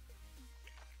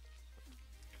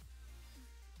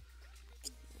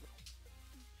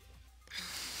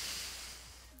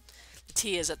 The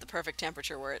tea is at the perfect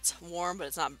temperature where it's warm, but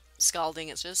it's not scalding.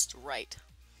 It's just right.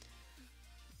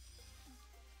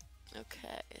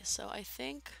 Okay, so I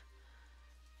think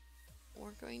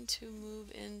we're going to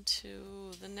move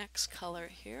into the next color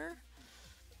here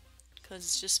because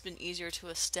it's just been easier to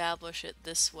establish it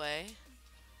this way.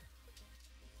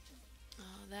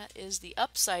 That is the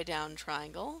upside down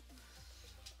triangle.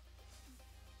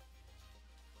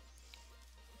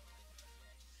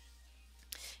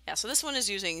 Yeah, so this one is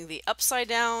using the upside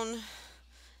down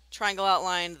triangle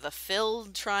outline, the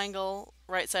filled triangle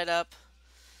right side up,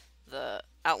 the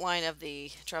outline of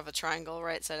the triangle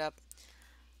right side up.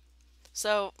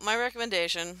 So my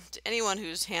recommendation to anyone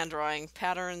who's hand drawing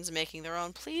patterns, making their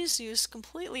own, please use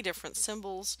completely different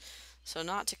symbols so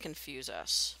not to confuse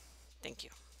us. Thank you.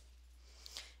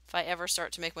 If I ever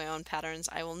start to make my own patterns,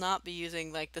 I will not be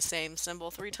using like the same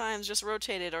symbol 3 times, just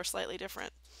rotated or slightly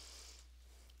different.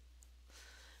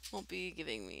 Won't be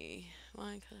giving me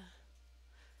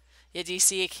yeah,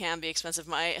 DC can be expensive.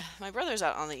 My brother's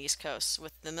out on the East Coast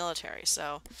with the military,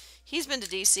 so he's been to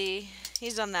DC.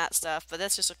 He's done that stuff, but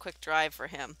that's just a quick drive for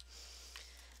him.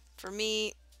 For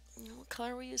me, what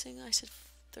color are we using? I said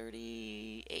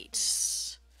 38.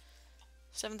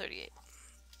 738.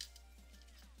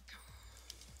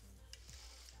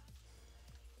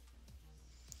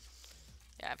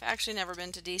 Yeah, I've actually never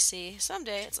been to DC.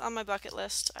 Someday, it's on my bucket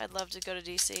list. I'd love to go to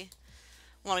DC.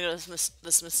 Want to go to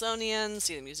the Smithsonian,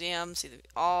 see the museum, see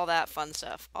all that fun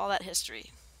stuff, all that history,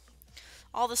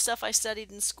 all the stuff I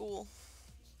studied in school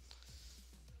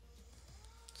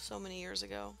so many years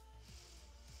ago.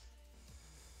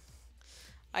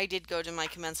 I did go to my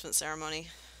commencement ceremony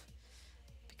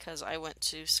because I went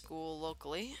to school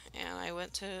locally, and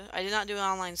I did not do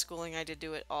online schooling. I did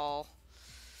do it all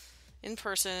in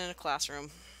person in a classroom.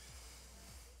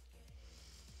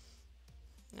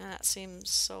 And that seems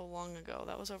so long ago.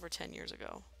 That was over 10 years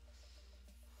ago.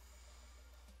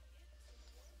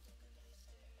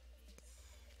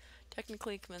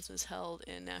 Technically, commencement is held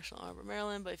in National Harbor,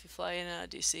 Maryland, but if you fly in out of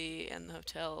DC and the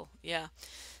hotel, yeah.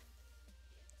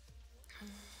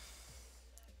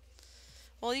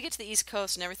 Well, you get to the East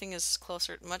Coast and everything is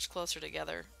closer, much closer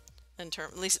together.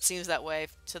 At least it seems that way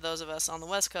to those of us on the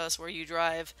West Coast, where you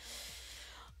drive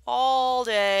all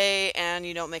day and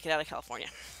you don't make it out of California.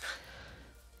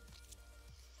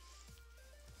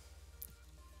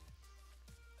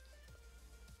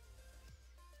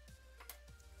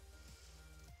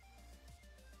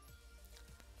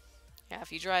 Yeah,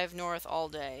 if you drive north all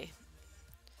day,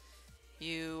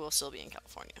 you will still be in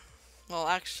California. Well,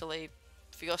 actually,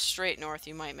 if you go straight north,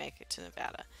 you might make it to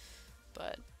Nevada,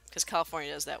 but because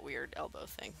California does that weird elbow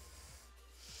thing.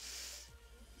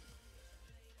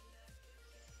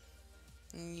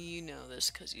 You know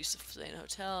this because you used to stay in a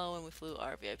hotel when we flew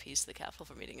our VIPs to the Capitol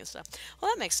for meeting and stuff.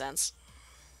 Well, that makes sense.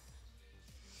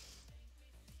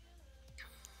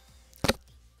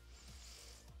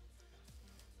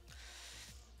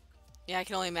 Yeah, I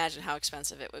can only imagine how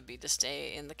expensive it would be to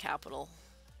stay in the Capitol.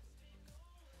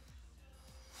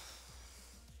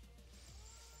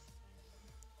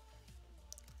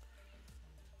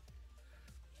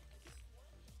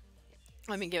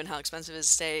 I mean, given how expensive it is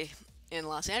to stay in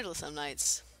Los Angeles some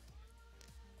nights.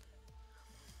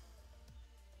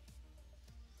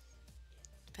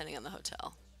 Depending on the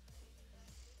hotel.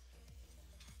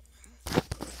 Okay.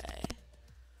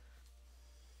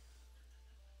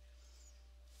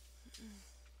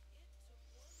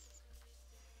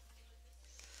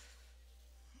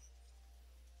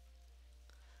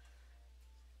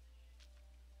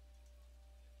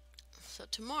 So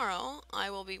tomorrow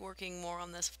I will be working more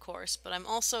on this, of course, but I'm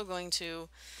also going to,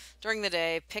 during the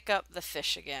day, pick up the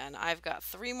fish again. I've got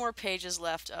 3 more pages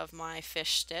left of my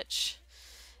fish stitch,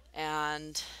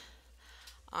 and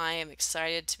I am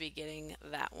excited to be getting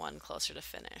that one closer to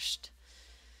finished.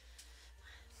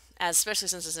 Especially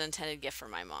since it's an intended gift for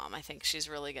my mom. I think she's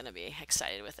really going to be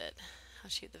excited with it. How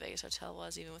cheap the Vegas hotel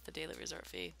was, even with the daily resort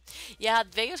fee. Yeah,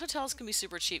 Vegas hotels can be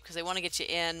super cheap because they want to get you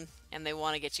in and they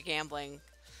want to get you gambling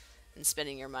and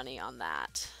spending your money on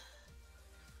that.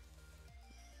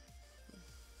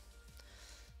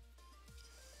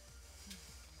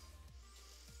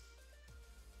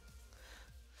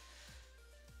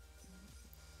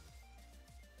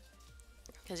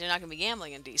 Because you're not going to be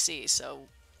gambling in DC, so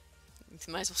you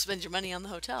might as well spend your money on the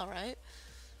hotel, right?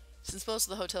 Since most of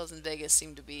the hotels in Vegas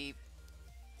seem to be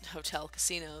hotel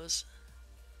casinos,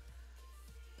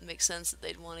 it makes sense that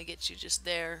they'd want to get you just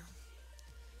there.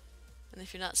 And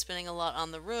if you're not spending a lot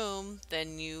on the room,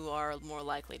 then you are more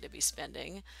likely to be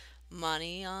spending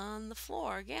money on the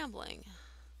floor gambling,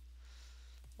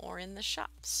 or in the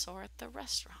shops, or at the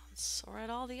restaurants, or at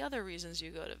all the other reasons you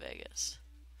go to Vegas.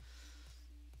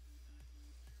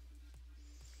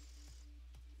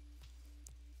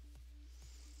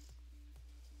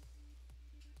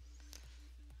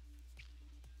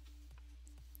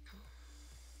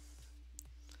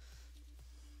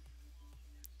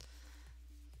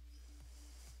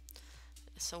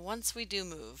 So once we do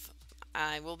move,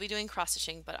 I will be doing cross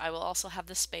stitching, but I will also have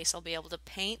the space. I'll be able to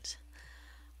paint.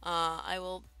 I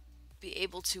will be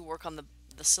able to work on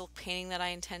the silk painting that I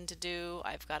intend to do.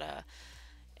 I've got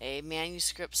a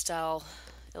manuscript style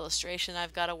illustration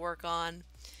I've got to work on.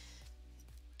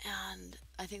 And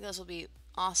I think those will be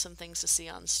awesome things to see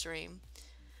on stream.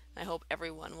 I hope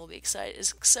everyone will be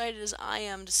as excited as I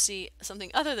am to see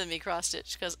something other than me cross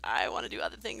stitch, because I want to do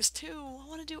other things too. I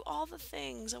want to do all the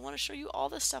things. I want to show you all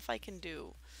the stuff I can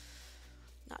do,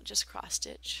 not just cross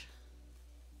stitch.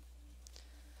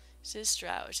 This is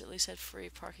Stroud, which at least had free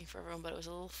parking for everyone, but it was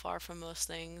a little far from most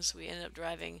things. We ended up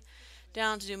driving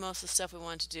down to do most of the stuff we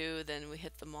wanted to do. Then we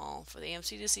hit the mall for the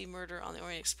AMC to see Murder on the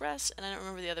Orient Express, and I don't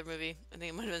remember the other movie. I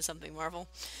think it might have been something Marvel.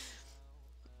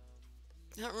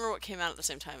 I don't remember what came out at the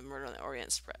same time, Murder on the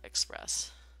Orient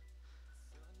Express.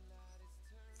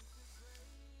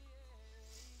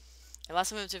 And last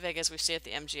time we went to Vegas, we stayed at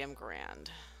the MGM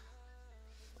Grand.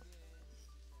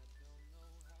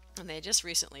 And they just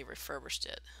recently refurbished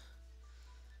it.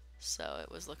 So it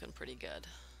was looking pretty good.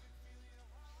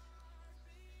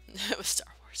 It was Star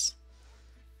Wars.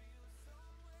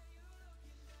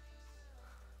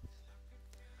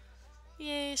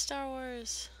 Yay, Star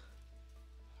Wars.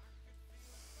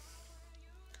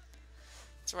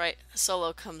 That's right,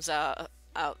 Solo comes out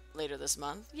later this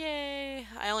month. Yay!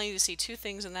 I only need to see 2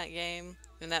 things in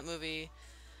that movie.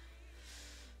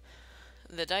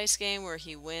 The dice game where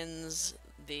he wins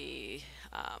the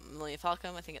Millennium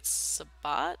Falcon. I think it's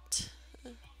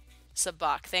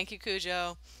Sabak. Thank you,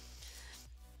 Cujo.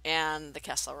 And the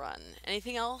Kessel Run.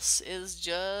 Anything else is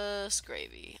just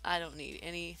gravy. I don't need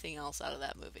anything else out of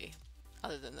that movie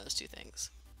other than those 2 things.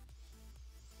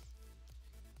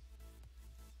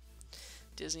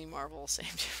 Disney, Marvel, same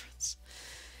difference.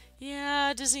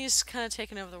 Yeah, Disney's kind of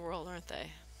taken over the world, aren't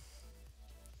they?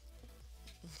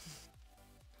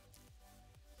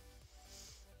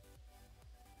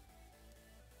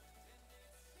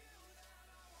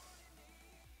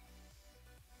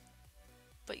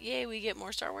 But yay, we get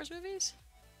more Star Wars movies?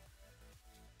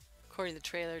 According to the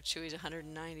trailer, Chewie's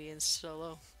 190 in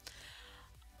Solo.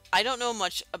 I don't know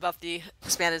much about the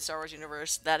expanded Star Wars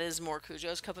universe. That is more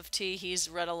Cujo's cup of tea. He's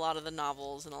read a lot of the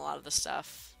novels and a lot of the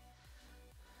stuff.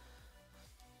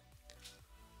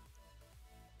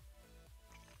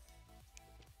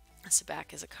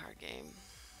 Sabak is a card game.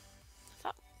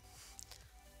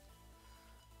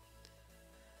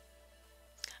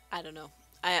 I don't know.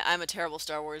 I'm a terrible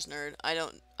Star Wars nerd.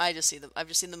 I've just seen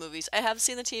the movies. I have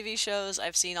seen the TV shows.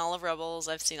 I've seen all of Rebels.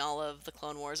 I've seen all of the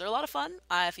Clone Wars. They're a lot of fun.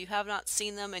 If you have not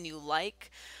seen them and you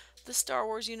like the Star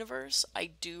Wars universe,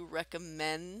 I do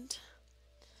recommend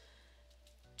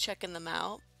checking them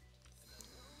out.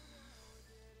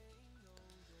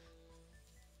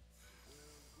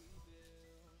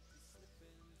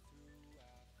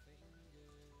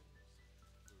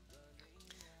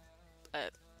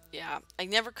 But yeah, I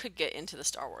never could get into the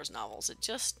Star Wars novels.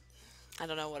 I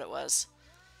don't know what it was.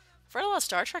 I've read a lot of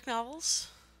Star Trek novels.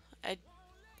 I'm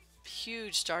a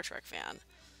huge Star Trek fan.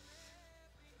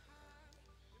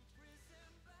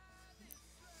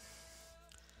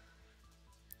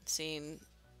 Seen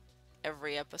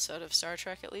every episode of Star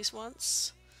Trek at least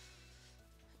once.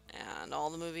 And all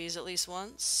the movies at least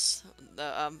once.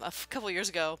 A couple years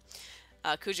ago,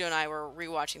 Cujo and I were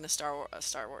rewatching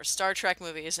the Star Trek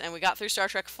movies, and we got through Star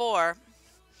Trek 4.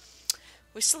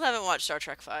 We still haven't watched Star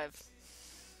Trek 5.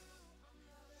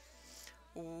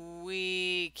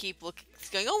 We keep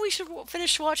going, oh, we should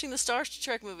finish watching the Star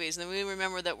Trek movies, and then we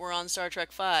remember that we're on Star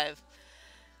Trek 5.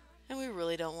 And we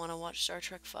really don't want to watch Star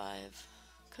Trek 5,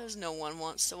 because no one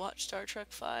wants to watch Star Trek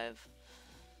 5.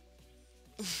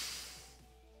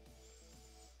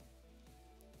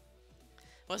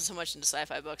 Wasn't so much into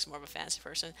sci-fi books, more of a fantasy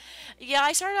person. Yeah,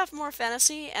 I started off more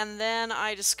fantasy, and then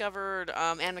I discovered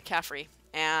Anne McCaffrey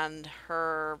and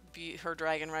her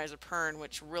Dragon Rise of Pern,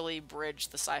 which really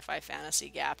bridged the sci-fi fantasy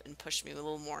gap and pushed me a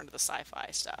little more into the sci-fi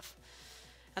stuff.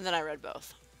 And then I read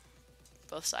both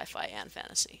sci-fi and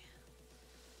fantasy.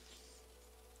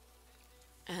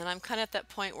 And I'm kind of at that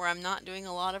point where I'm not doing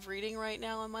a lot of reading right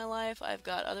now in my life. I've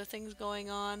got other things going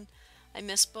on. I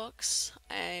miss books.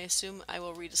 I assume I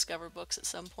will rediscover books at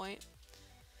some point.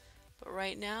 But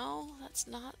right now, that's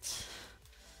not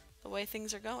the way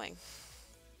things are going.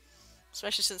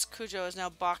 Especially since Cujo has now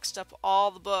boxed up all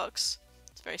the books.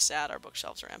 It's very sad our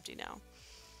bookshelves are empty now.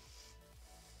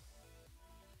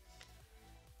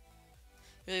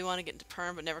 Really want to get into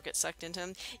Perm but never get sucked into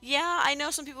them. Yeah, I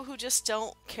know some people who just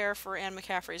don't care for Anne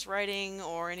McCaffrey's writing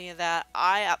or any of that.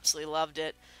 I absolutely loved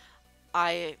it.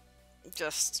 I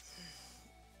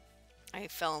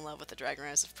fell in love with the Dragon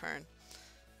Rise of Pern.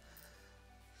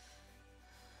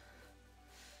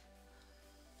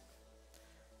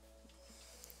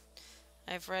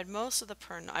 I've read most of the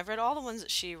Pern. I've read all the ones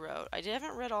that she wrote. I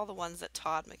haven't read all the ones that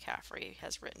Todd McCaffrey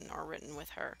has written or written with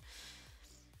her.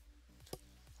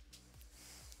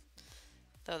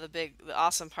 Though the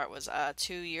awesome part was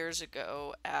 2 years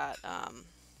ago at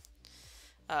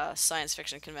a science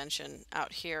fiction convention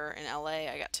out here in LA.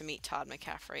 I got to meet Todd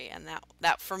McCaffrey, and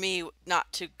that for me,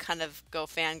 not to kind of go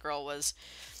fangirl, was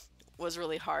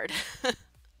really hard.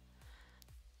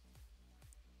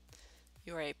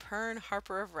 You are a Pern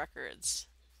Harper of Records.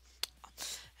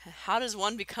 How does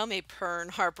one become a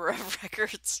Pern Harper of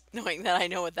Records, knowing that I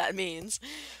know what that means?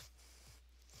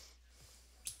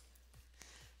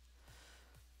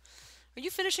 Are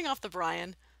you finishing off the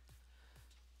Brian?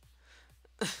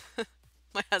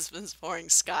 My husband's pouring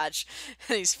scotch,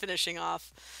 and he's finishing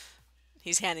off.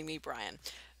 He's handing me Brian.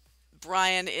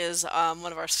 Brian is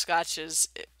one of our scotches.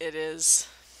 It is.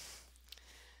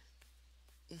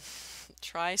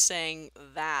 Try saying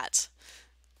that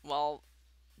while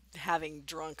having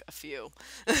drunk a few.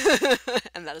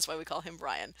 And that is why we call him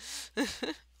Brian.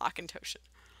 Akintoshin.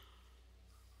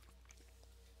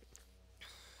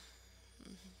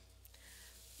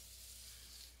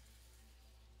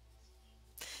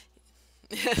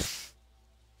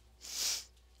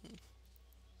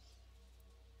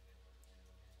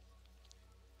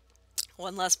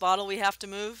 One less bottle we have to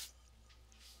move?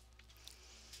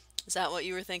 Is that what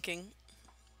you were thinking?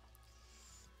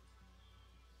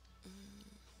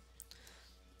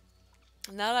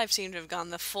 Now that I've seemed to have gone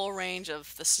the full range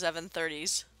of the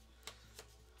 730s,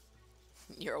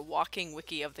 you're a walking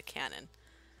wiki of the canon.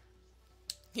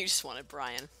 You just wanted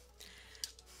Brian.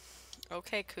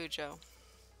 Okay, Cujo.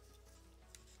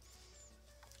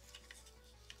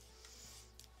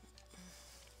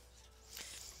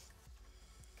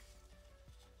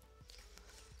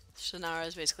 Shannara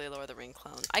is basically a Lord of the Rings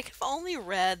clone. I've only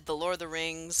read The Lord of the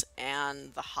Rings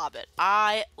and The Hobbit.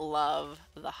 I love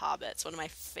The Hobbit. It's one of my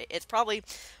it's probably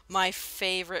my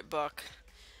favorite book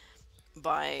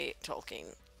by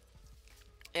Tolkien.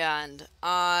 And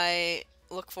I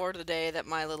look forward to the day that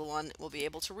my little one will be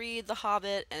able to read The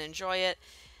Hobbit and enjoy it.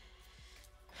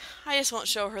 I just won't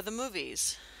show her the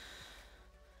movies.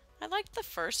 I liked the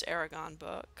first Aragon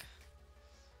book.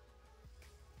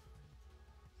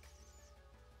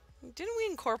 Didn't we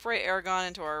incorporate Aragon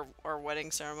into our wedding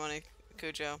ceremony,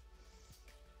 Cujo?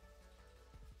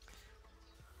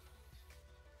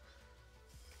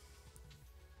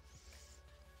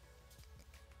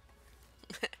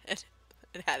 it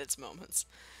had its moments.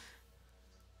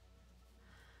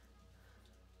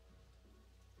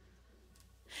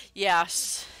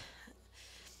 Yes.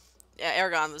 Yeah,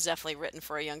 Aragon was definitely written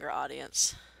for a younger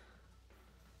audience.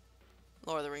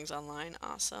 Lord of the Rings Online,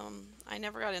 awesome. I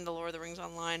never got into Lord of the Rings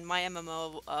Online. My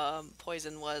MMO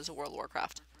poison was World of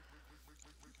Warcraft.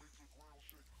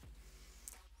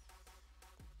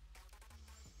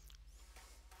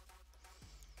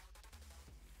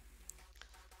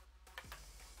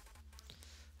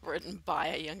 Written by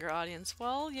a younger audience.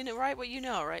 Well, you know, right what you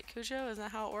know, right, Cujo? Isn't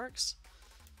that how it works?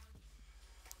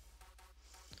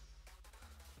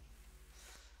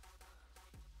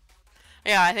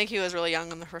 Yeah, I think he was really young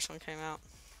when the first one came out.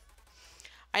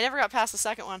 I never got past the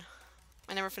second one.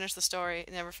 I never finished the story,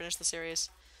 never finished the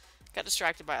series. Got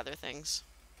distracted by other things.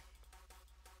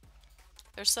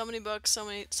 There's so many books, so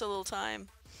little time.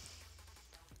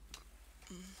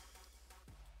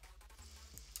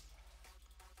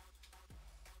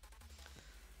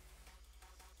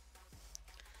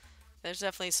 There's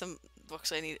definitely some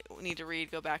books I need to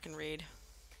read, go back and read.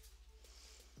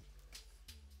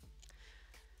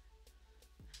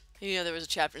 You know, there was a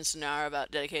chapter in Sonara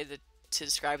about dedicated to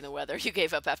describing the weather. You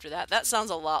gave up after that. That sounds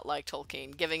a lot like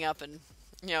Tolkien, giving up and,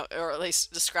 you know, or at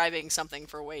least describing something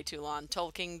for way too long.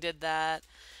 Tolkien did that.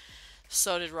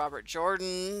 So did Robert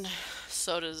Jordan.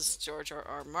 So does George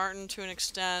R. Martin to an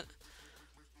extent.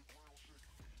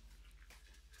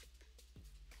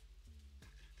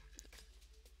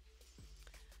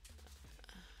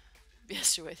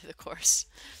 Yes, your way through the course.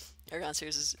 Aragon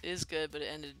series is good, but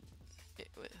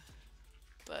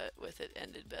with it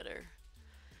ended better.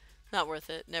 Not worth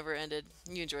it. Never ended.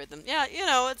 You enjoyed them. Yeah, you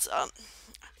know, it's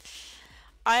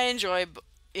I enjoy,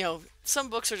 you know, some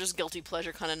books are just guilty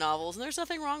pleasure kind of novels, and there's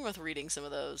nothing wrong with reading some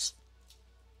of those.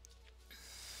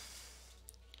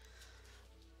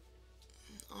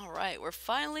 All right, we're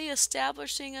finally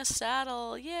establishing a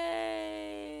saddle.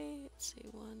 Yay! Let's see,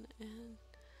 one and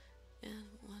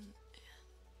one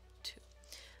and two.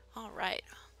 All right.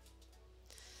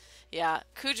 Yeah,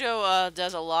 Cujo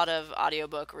does a lot of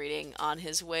audiobook reading on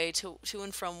his way to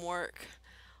and from work.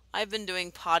 I've been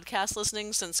doing podcast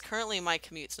listening since currently my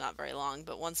commute's not very long,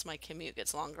 but once my commute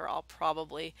gets longer, I'll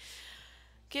probably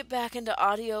get back into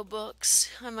audiobooks.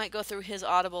 I might go through his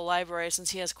Audible library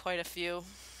since he has quite a few.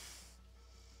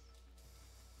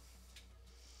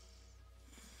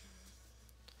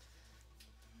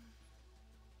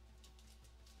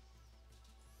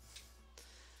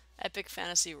 Epic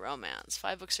fantasy romance.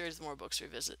 5-book series, more books,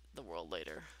 revisit the world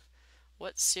later.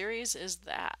 What series is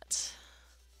that?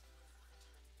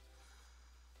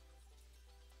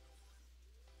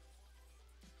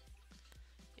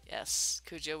 Yes,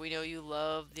 Cujo, we know you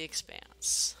love The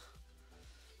Expanse.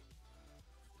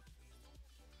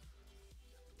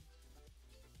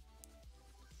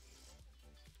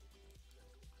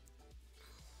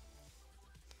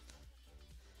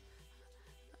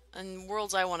 And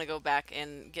worlds I want to go back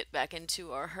and get back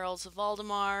into are Heralds of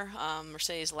Valdemar,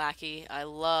 Mercedes Lackey. I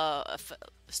love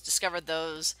discovered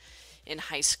those in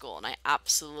high school, and I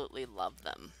absolutely love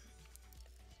them.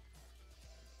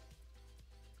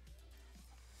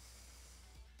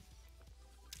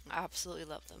 I absolutely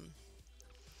love them.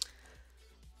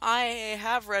 I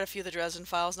have read a few of the Dresden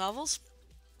Files novels.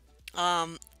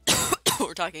 Um,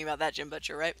 we're talking about that Jim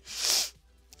Butcher, right?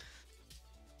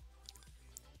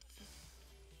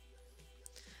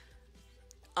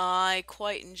 I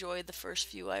quite enjoyed the first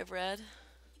few I've read.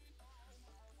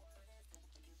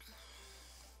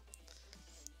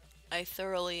 I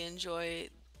thoroughly enjoy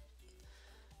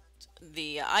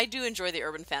I do enjoy the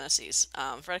urban fantasies.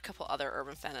 I've read a couple other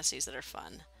urban fantasies that are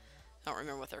fun. I don't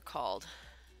remember what they're called.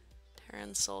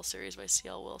 Terran's Soul series by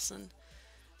C.L. Wilson.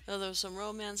 Oh, there's some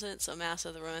romance in it, so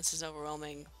massive. The romance is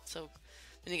overwhelming. So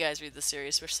many guys read the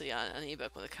series, especially on an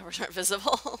ebook when the covers aren't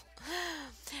visible.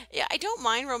 Yeah, I don't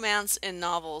mind romance in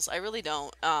novels. I really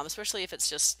don't, especially if it's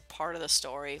just part of the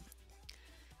story.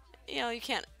 You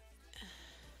can't.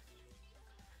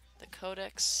 The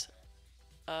Codex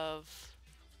of.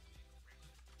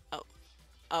 Oh,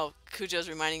 oh, Cujo's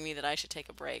reminding me that I should take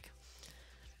a break.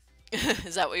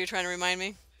 Is that what you're trying to remind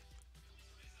me?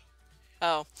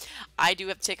 Oh, I do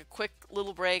have to take a quick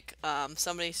little break.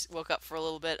 Somebody woke up for a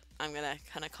little bit. I'm going to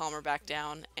kind of calm her back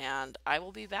down, and I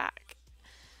will be back.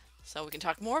 So we can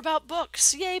talk more about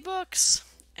books. Yay, books!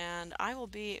 And I will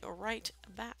be right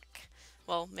back.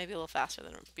 Well, maybe a little faster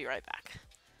than be right back.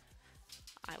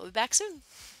 I will be back soon.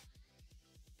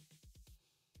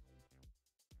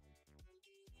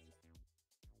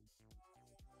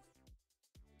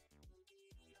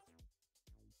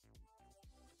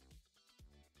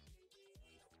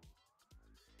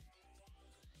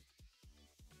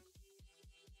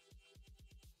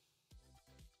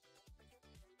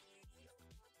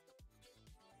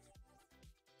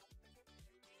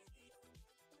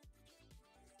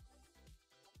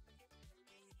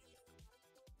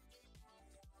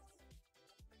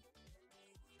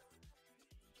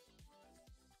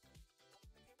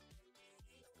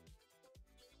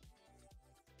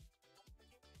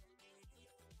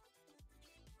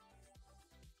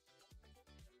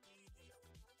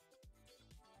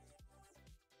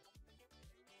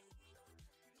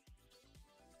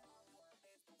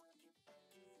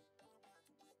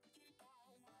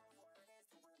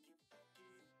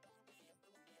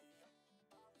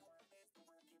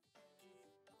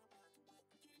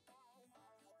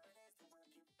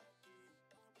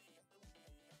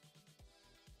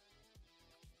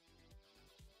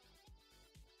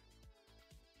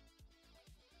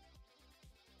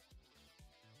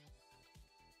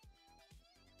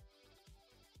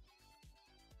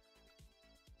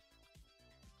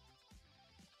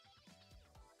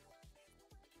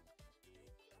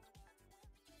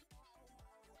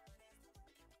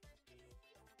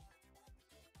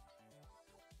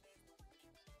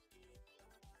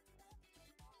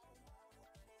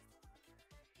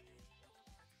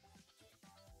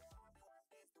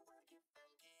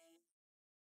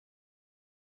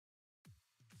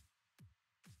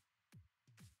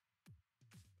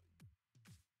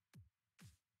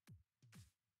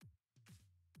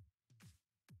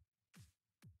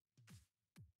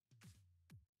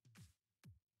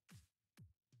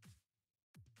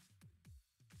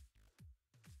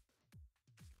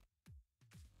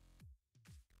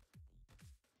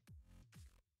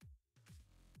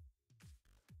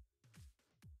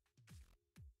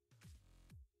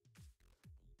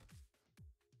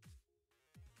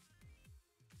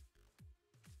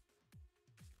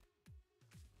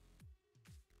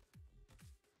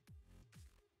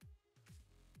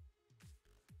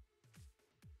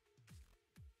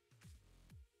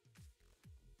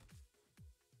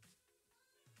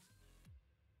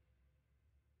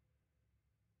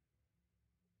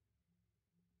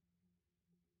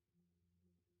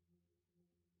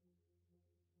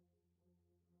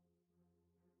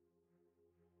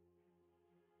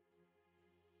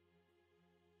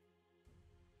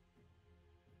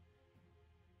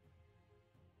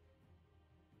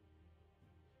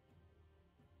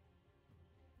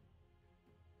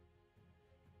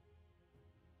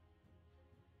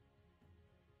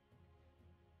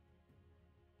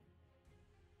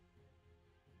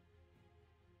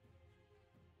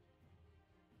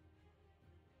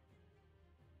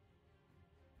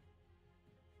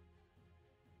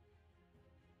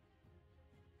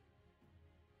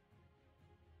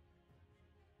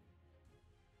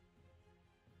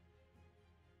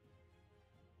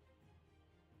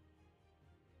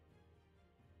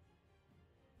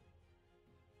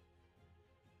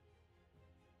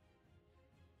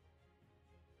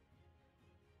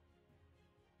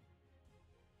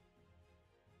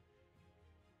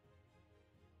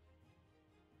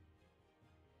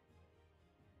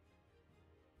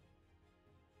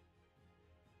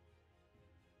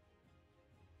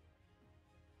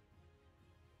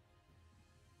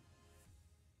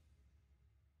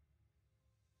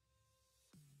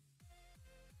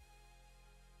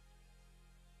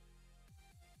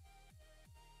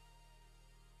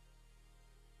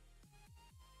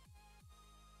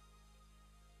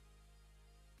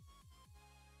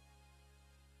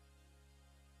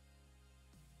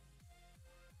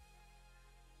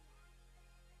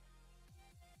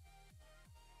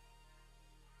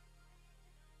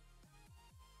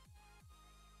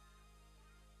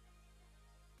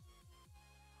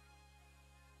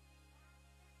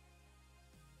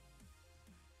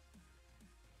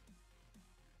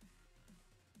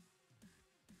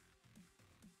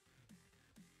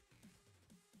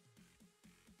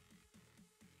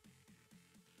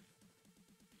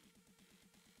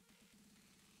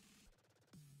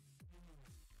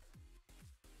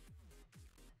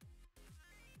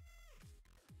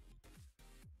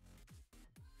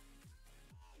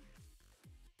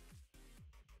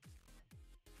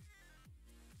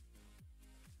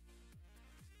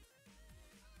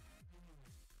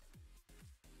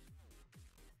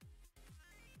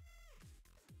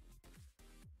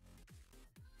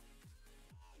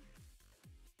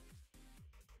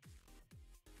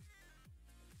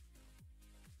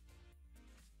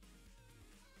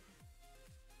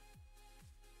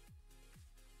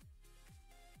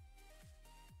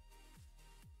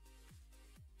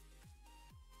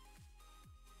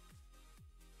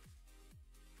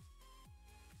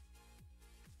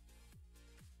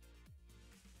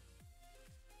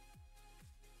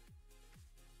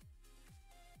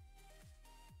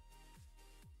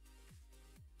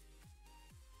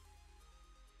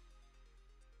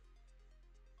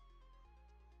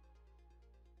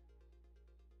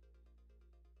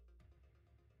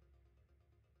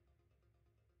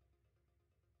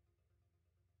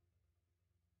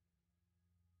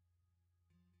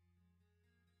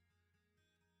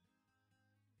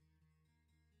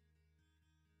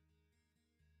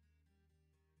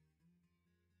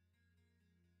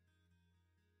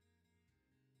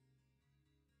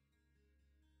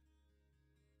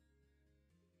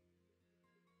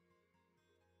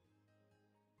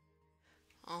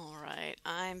 All right,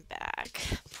 I'm back.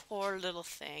 Poor little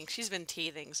thing. She's been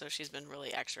teething, so she's been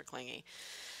really extra clingy.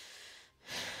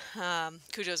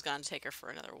 Cujo's gone to take her for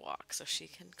another walk so she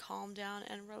can calm down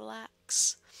and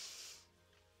relax.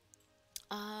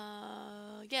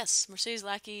 Yes, Mercedes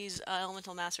Lackey's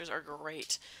Elemental Masters are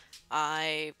great.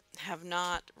 I have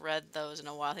not read those in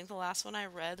a while. I think the last one I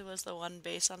read was the one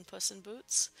based on Puss in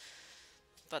Boots.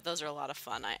 But those are a lot of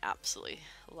fun. I absolutely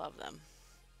love them.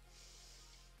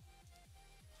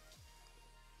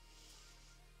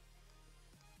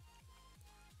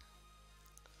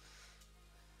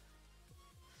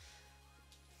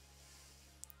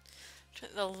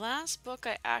 The last book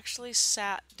I actually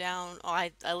sat down. Oh,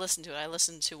 I listened to it. I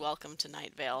listened to Welcome to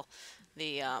Night Vale,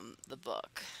 the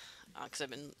book, because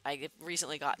I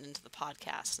recently gotten into the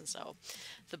podcast, and so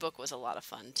the book was a lot of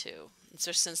fun too. And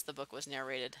so since the book was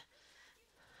narrated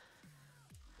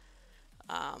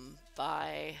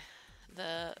by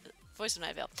the voice of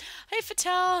Night Vale. Hey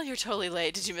Fattel, you're totally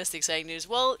late. Did you miss the exciting news?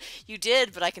 Well, you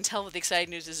did, but I can tell what the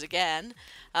exciting news is again.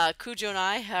 Cujo and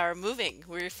I are moving.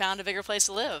 We found a bigger place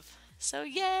to live. So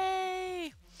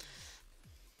yay!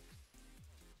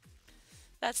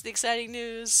 That's the exciting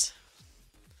news.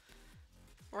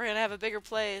 We're gonna have a bigger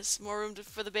place, more room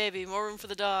for the baby, more room for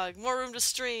the dog, more room to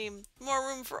stream, more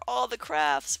room for all the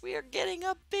crafts. We are getting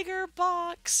a bigger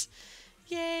box.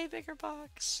 Yay, bigger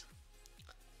box.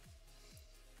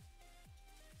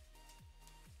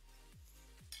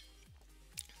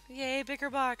 Yay,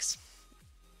 bigger box.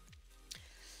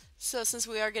 So since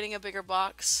we are getting a bigger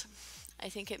box, I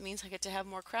think it means I get to have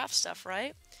more craft stuff,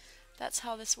 right? That's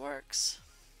how this works.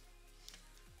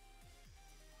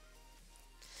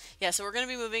 Yeah, so we're going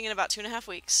to be moving in about 2.5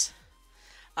 weeks.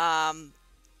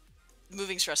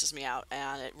 Moving stresses me out,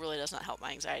 and it really does not help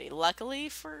my anxiety. Luckily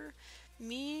for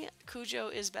me, Cujo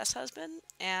is best husband,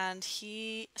 and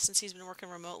since he's been working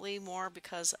remotely more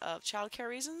because of childcare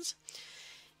reasons,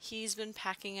 he's been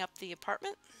packing up the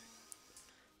apartment.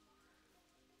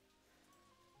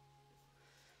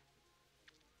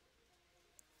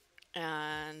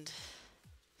 And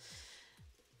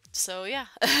so yeah,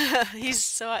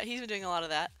 he's been doing a lot of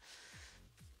that.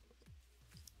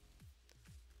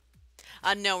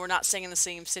 No, we're not staying in the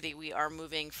same city. We are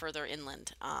moving further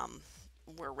inland,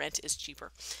 where rent is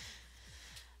cheaper.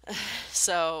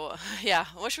 So yeah,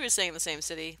 I wish we were staying in the same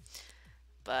city,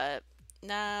 but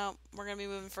no, we're gonna be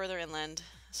moving further inland,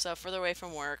 so further away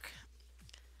from work.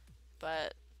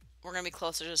 But we're gonna be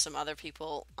closer to some other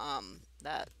people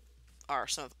that are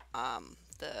some of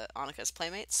the Annika's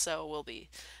playmates, so we'll be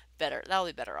better. That'll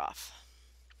be better off.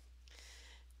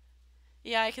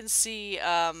 Yeah, I can see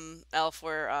Elf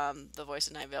where the voice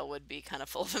of Night Vale would be kind of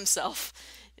full of himself.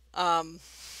 Yeah,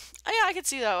 I could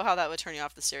see though how that would turn you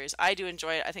off the series. I do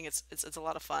enjoy it. I think it's a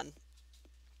lot of fun.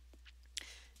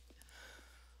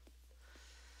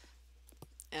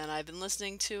 And I've been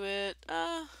listening to it.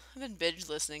 I've been binge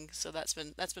listening, so that's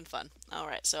been fun. All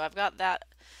right, so I've got that.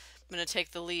 I'm gonna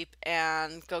take the leap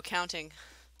and go counting.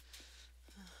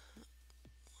 1,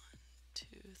 2,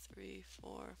 3,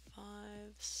 4, 5,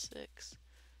 6,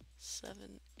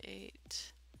 7,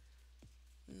 8,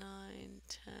 9,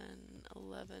 10,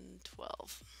 11,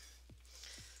 12.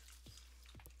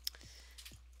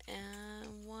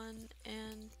 And 1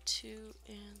 and 2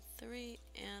 and 3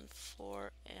 and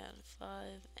 4 and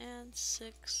 5 and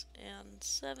 6 and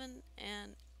 7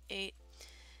 and 8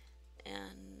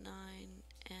 and 9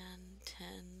 and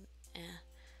 10 and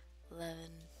 11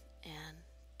 and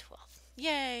 12.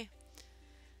 Yay!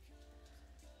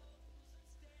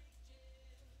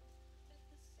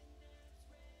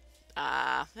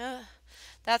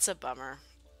 That's a bummer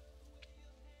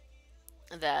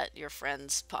that your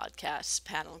friend's podcast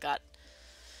panel got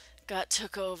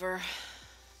took over.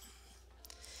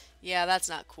 Yeah, that's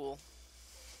not cool.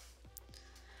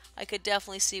 I could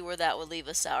definitely see where that would leave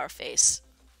a sour taste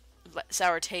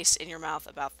in your mouth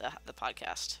about the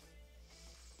podcast.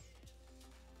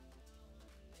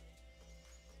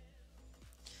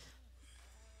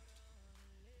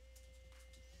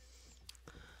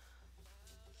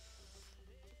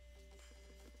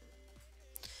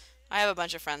 I have a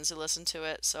bunch of friends who listen to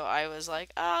it, so I was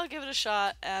like, oh, I'll give it a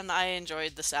shot, and I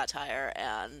enjoyed the satire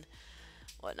and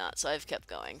whatnot, so I've kept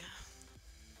going.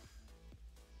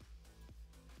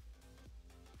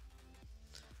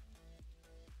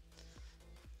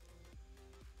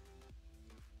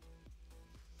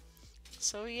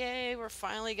 So yay, we're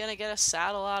finally gonna get a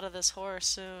saddle out of this horse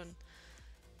soon.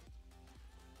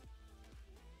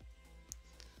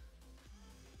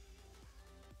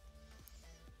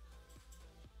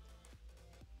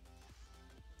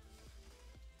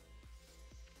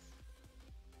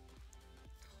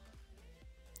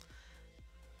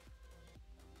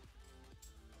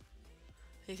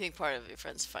 You think part of your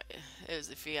friend's it was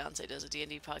the fiance does a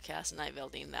D&D podcast, and Night Vale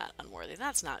deemed that unworthy.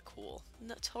 That's not cool.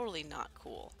 No, totally not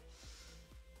cool.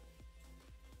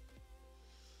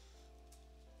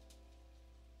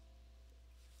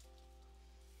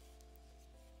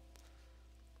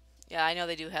 Yeah, I know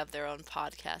they do have their own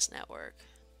podcast network.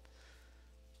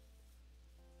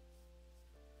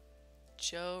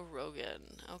 Joe Rogan.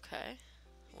 Okay.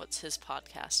 What's his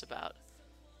podcast about?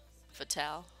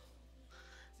 Fatal?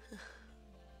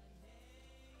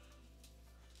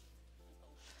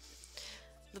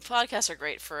 The podcasts are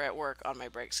great for at work on my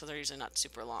breaks, so they're usually not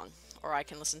super long. Or I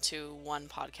can listen to one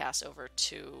podcast over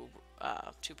two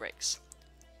breaks.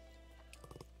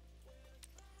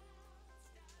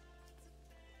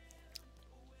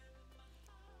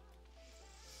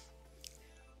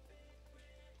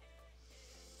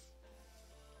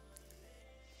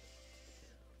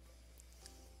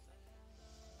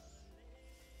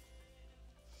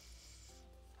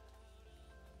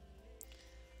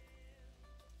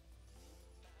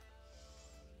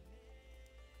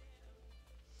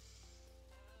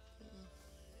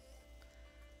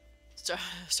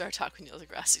 Start talking to Neil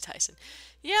deGrasse Tyson.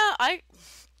 Yeah,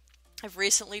 I've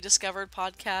recently discovered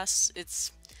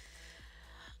podcasts.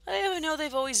 I know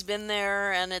they've always been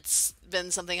there, and it's been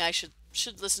something I should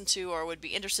listen to or would be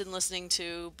interested in listening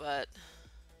to, but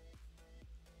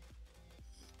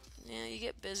yeah, you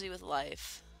get busy with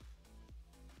life.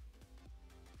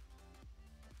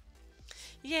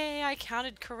 Yay, I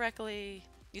counted correctly.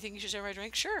 You think you should share my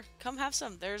drink? Sure, come have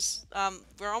some.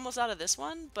 We're almost out of this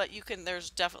one, but there's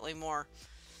definitely more.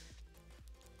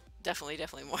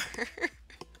 Definitely more.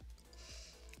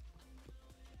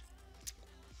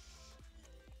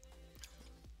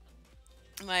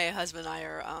 My husband and I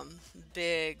are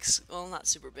big, well, not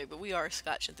super big, but we are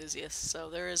Scotch enthusiasts, so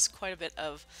there is quite a bit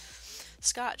of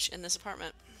Scotch in this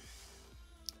apartment.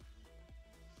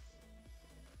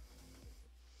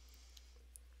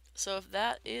 So if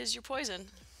that is your poison,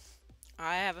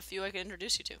 I have a few I can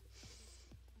introduce you to.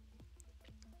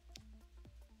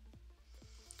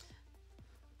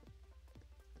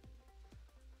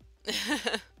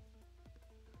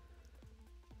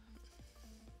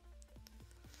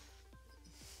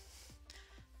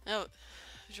 No,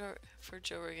 for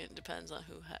Joe Rogan, it depends on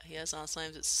who he has on.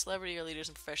 Sometimes it's celebrity or leaders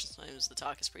and professionals. Sometimes the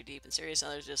talk is pretty deep and serious,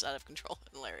 and others just out of control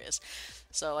and hilarious.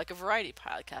 So, like a variety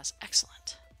podcast,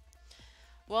 excellent.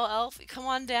 Well, Elf, come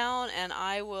on down, and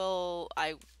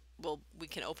we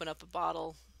can open up a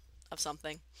bottle of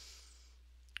something.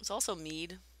 It's also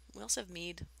mead. We also have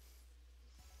mead,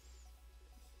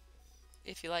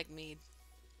 if you like mead.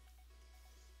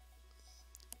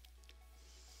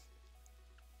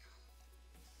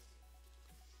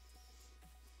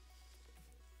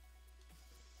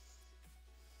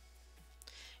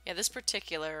 Yeah, this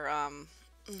particular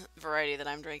variety that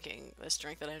I'm drinking, this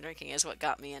drink that I'm drinking, is what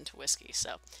got me into whiskey.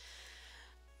 So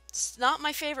it's not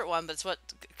my favorite one, but it's what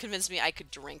convinced me I could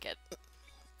drink it.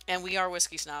 And we are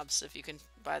whiskey snobs, if you can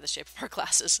buy the shape of our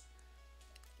glasses.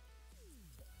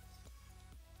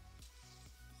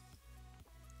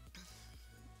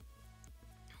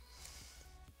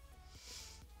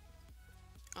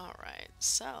 Alright,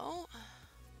 so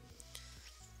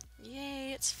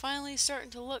yay, it's finally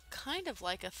starting to look kind of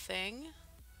like a thing.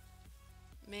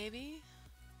 Maybe.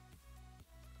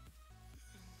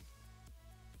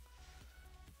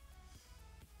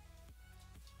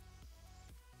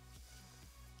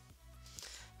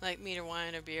 Like mead or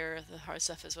wine or beer, the hard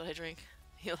stuff is what I drink.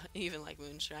 You even like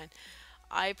moonshine.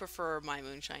 I prefer my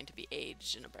moonshine to be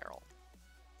aged in a barrel.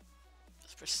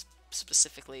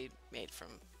 Specifically made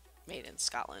in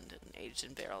Scotland and aged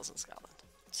in barrels in Scotland.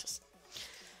 It's just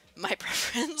my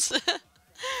preference.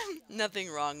 Nothing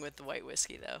wrong with the white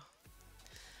whiskey though.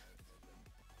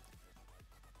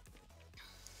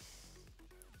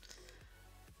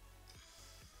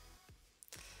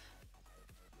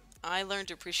 I learned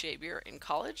to appreciate beer in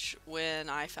college when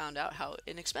I found out how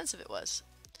inexpensive it was.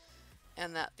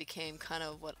 And that became kind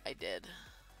of what I did.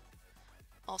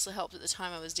 Also helped at the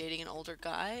time I was dating an older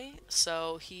guy,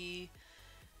 so he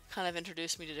kind of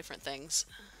introduced me to different things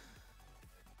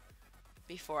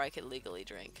before I could legally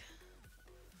drink.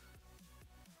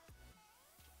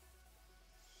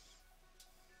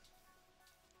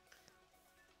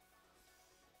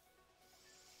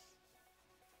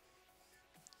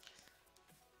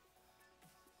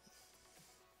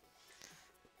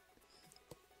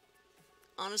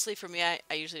 Honestly, for me, I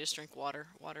usually just drink water.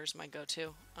 Water is my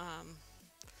go-to.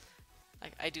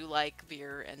 I do like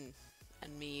beer and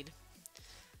mead.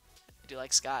 I do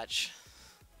like scotch.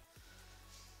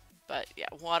 But yeah,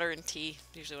 water and tea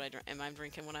usually what I drink. I'm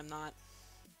drinking when I'm not.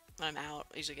 When I'm out,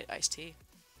 I usually get iced tea.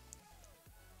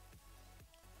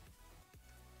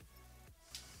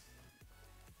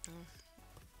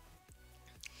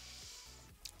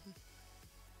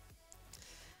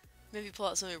 Maybe pull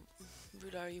out some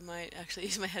Brudar. You might actually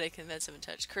use my headache and meds haven't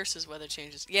touched. Curses, weather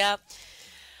changes. Yeah,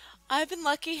 I've been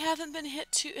lucky. Haven't been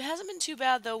hit too. It hasn't been too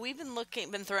bad though. We've been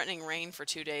threatening rain for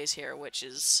 2 days here, which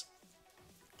is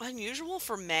unusual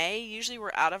for May. Usually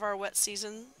we're out of our wet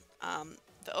season.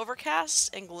 The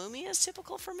overcast and gloomy is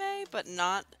typical for May, but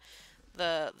not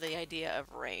the idea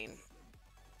of rain.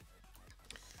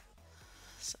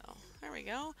 So there we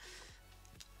go.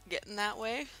 Getting that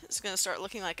way. It's gonna start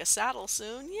looking like a saddle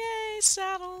soon. Yay,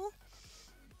 saddle!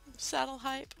 Saddle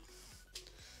hype.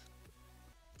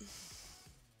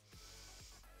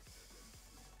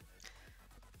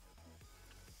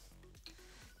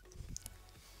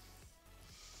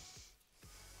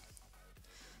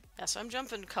 Yeah, so I'm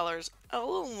jumping colors a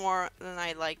little more than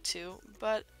I'd like to,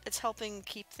 but it's helping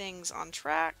keep things on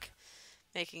track,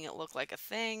 making it look like a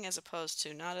thing as opposed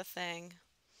to not a thing.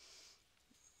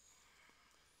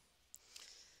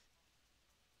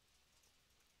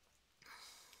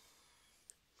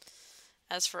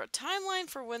 As for a timeline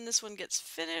for when this one gets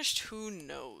finished, who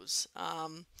knows?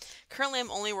 Currently I'm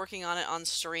only working on it on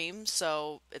stream,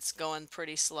 so it's going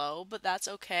pretty slow, but that's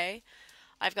okay.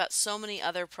 I've got so many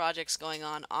other projects going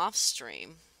on off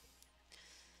stream.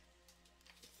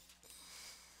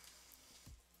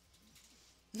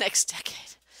 Next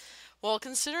decade. Well,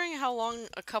 considering how long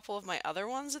a couple of my other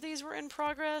ones of these were in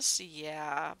progress,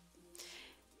 yeah.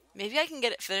 Maybe I can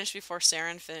get it finished before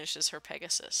Saren finishes her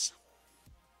Pegasus.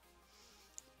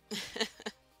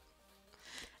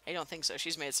 I don't think so.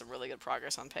 She's made some really good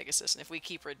progress on Pegasus, and if we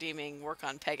keep redeeming work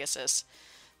on Pegasus,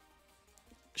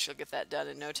 she'll get that done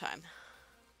in no time.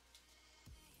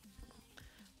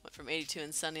 Went from 82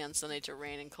 and sunny on Sunday to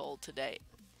rain and cold today.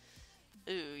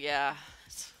 Ooh, yeah.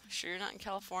 Sure you're not in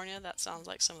California? That sounds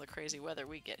like some of the crazy weather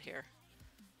we get here.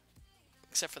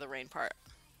 Except for the rain part.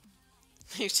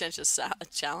 You sense a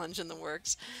challenge in the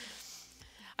works.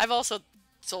 I've also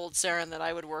told Saren that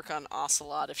I would work on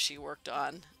Ocelot if she worked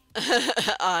on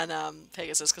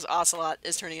Pegasus, because Ocelot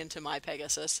is turning into my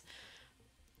Pegasus.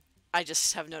 I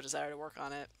just have no desire to work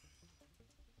on it.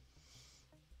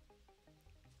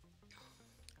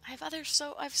 I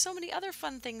have so many other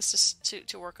fun things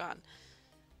to work on.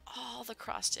 Oh, the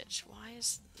cross stitch. Why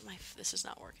is this is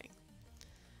not working?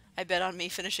 I bet on me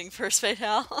finishing first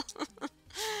Fatale.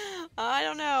 I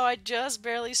don't know. I just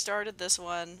barely started this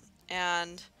one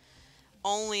and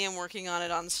only am working on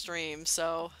it on stream,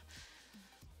 so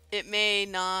it may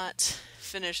not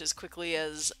finish as quickly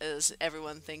as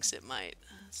everyone thinks it might.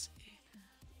 Let's see.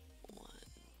 1,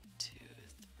 2,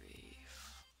 3.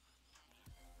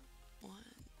 1,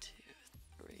 2,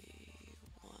 3.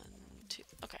 1, 2.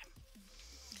 Okay.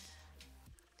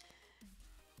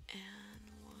 And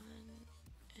 1,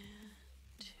 and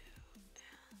 2, and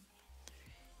 3,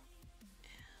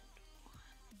 and 1,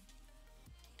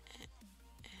 and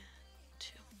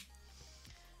 2.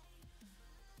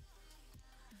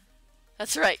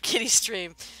 That's right, kitty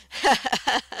stream.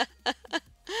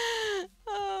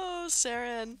 Oh,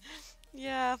 Saren.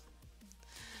 Yeah.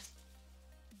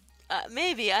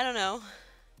 Maybe, I don't know. 1,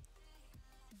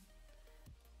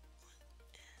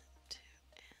 and 2,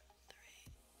 and 3,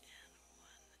 and 1,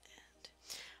 and 2.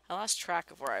 I lost track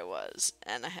of where I was,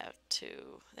 and I have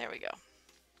to. There we go.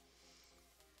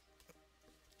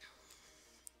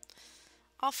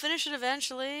 I'll finish it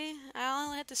eventually. I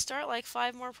only have to start like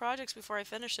 5 more projects before I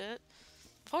finish it.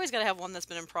 I've always got to have one that's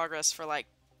been in progress for like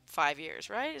 5 years,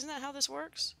 right? Isn't that how this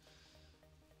works?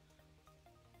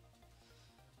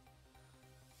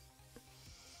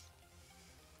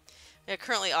 Yeah,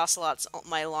 currently Ocelot's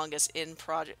my longest in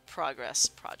progress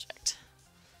project.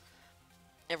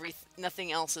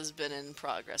 Nothing else has been in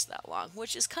progress that long,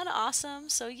 which is kind of awesome.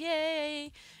 So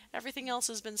yay! Everything else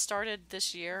has been started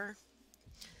this year.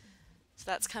 So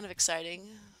that's kind of exciting.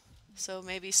 So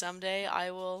maybe someday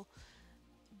I will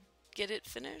get it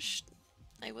finished.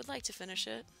 I would like to finish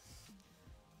it.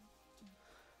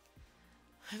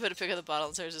 I put a pic of the bottle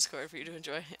in Sarah's Discord for you to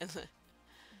enjoy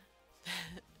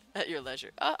at your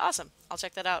leisure. Oh, awesome. I'll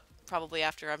check that out probably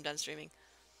after I'm done streaming.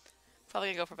 Probably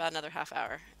gonna go for about another half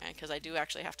hour, because I do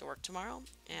actually have to work tomorrow,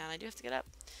 and I do have to get up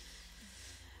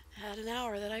at an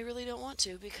hour that I really don't want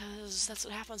to, because that's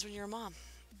what happens when you're a mom.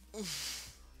 You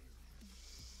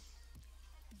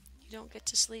don't get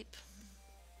to sleep.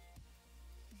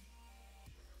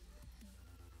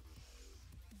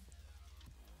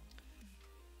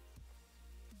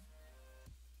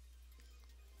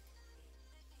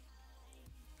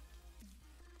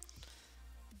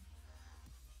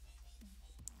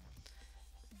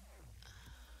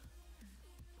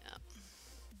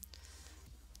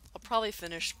 probably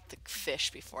finish the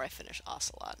fish before I finish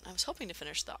ocelot. I was hoping to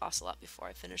finish the ocelot before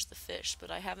I finish the fish, but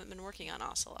I haven't been working on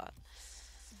ocelot.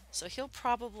 So he'll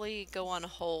probably go on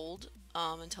hold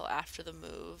until after the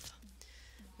move.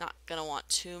 Not gonna want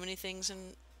too many things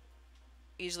in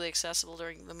easily accessible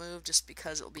during the move just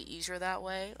because it'll be easier that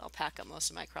way. I'll pack up most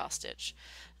of my cross stitch.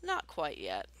 Not quite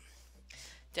yet.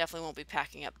 Definitely won't be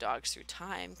packing up dogs through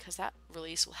time because that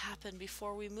release will happen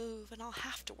before we move and I'll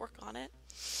have to work on it.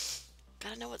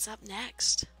 Gotta know what's up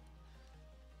next.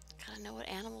 Gotta know what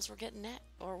animals we're getting next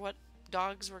or what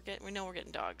dogs we're getting. We know we're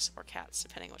getting dogs or cats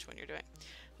depending on which one you're doing.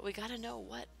 But we gotta know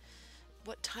what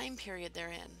time period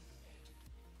they're in.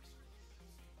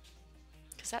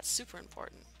 Because that's super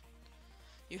important.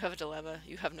 You have a dilemma.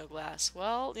 You have no glass.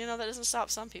 Well, you know, that doesn't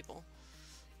stop some people.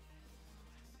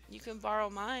 You can borrow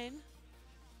mine.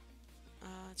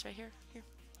 It's right here. Here.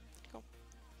 Go.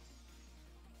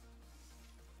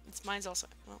 Mine's also...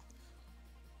 Well.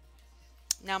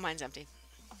 Now mine's empty.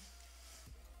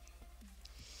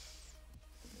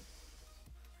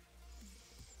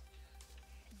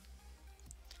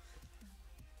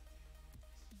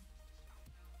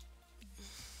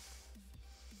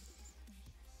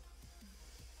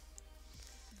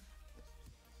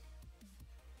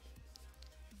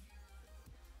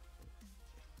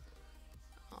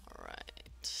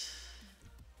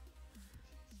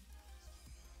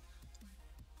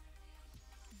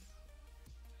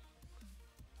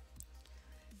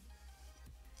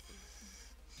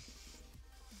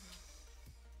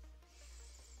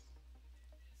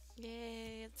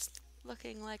 Yay, it's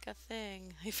looking like a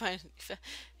thing. It's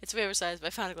way oversized, but I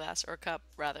found a glass or a cup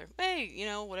rather. Hey, you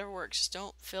know, whatever works. Just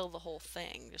don't fill the whole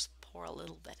thing. Just pour a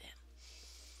little bit in.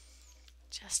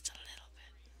 Just a little bit.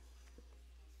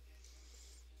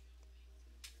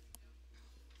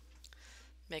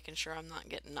 Making sure I'm not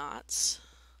getting knots.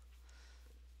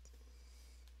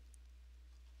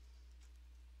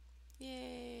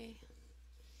 Yay.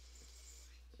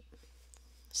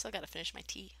 Still gotta finish my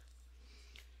tea.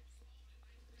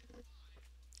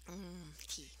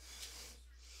 Tea.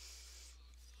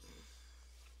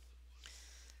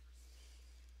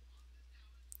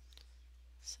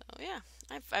 So yeah,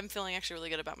 I'm feeling actually really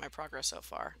good about my progress so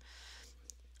far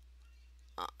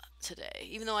today.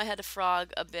 Even though I had to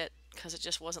frog a bit because it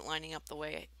just wasn't lining up the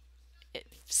way it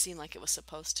seemed like it was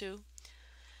supposed to.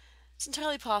 It's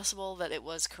entirely possible that it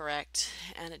was correct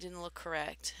and it didn't look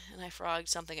correct and I frogged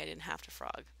something I didn't have to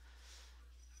frog.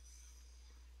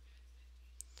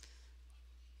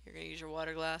 You're gonna use your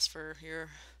water glass for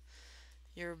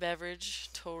your beverage.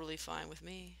 Totally fine with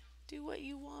me. Do what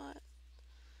you want.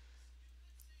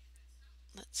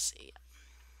 Let's see.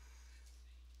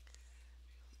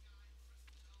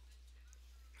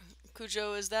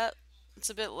 Cujo, is that? It's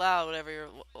a bit loud, whatever you're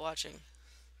watching.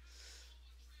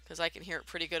 Because I can hear it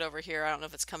pretty good over here. I don't know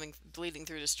if it's bleeding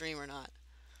through the stream or not.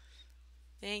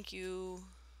 Thank you.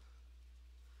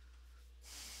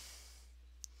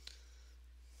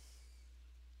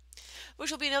 Which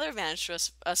will be another advantage to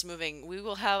us moving.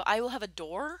 I will have a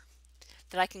door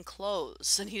that I can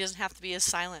close, and he doesn't have to be as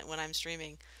silent when I'm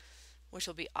streaming, which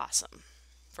will be awesome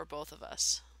for both of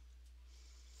us.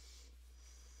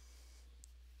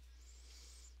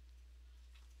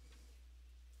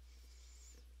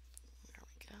 There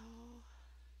we go.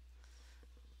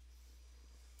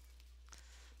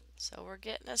 So we're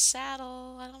getting a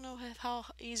saddle. I don't know how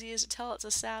easy it is to tell it's a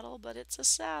saddle, but it's a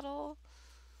saddle.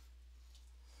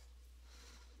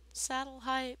 Saddle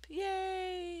hype.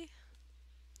 Yay!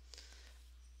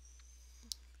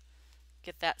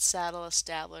 Get that saddle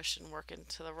established and work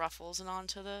into the ruffles and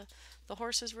onto the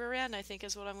horse's rear end, I think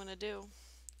is what I'm going to do.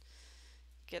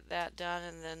 Get that done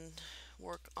and then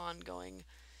work on going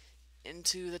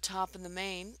into the top and the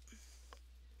mane.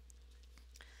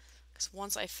 Because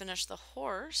once I finish the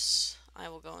horse, I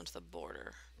will go into the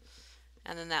border.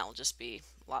 And then that will just be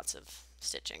lots of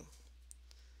stitching.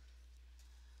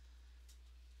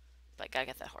 But I gotta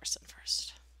get that horse in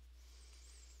first.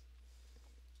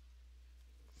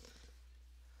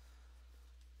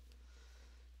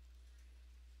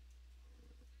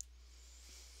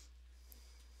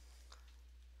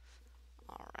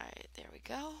 Alright, there we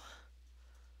go.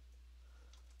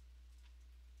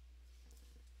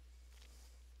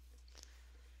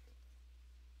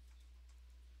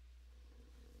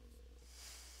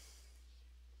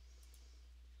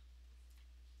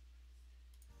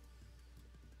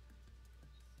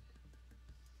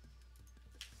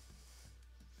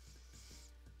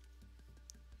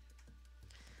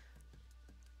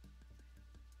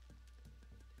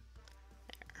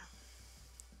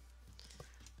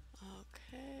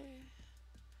 Okay.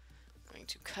 Going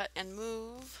to cut and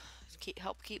move.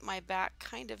 help keep my back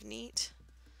kind of neat.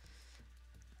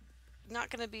 Not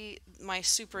going to be my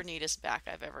super neatest back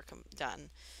I've ever done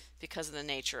because of the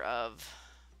nature of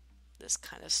this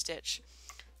kind of stitch,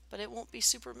 but it won't be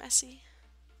super messy.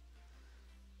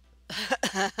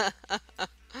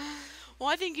 Well,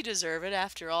 I think you deserve it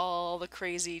after all the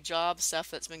crazy job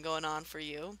stuff that's been going on for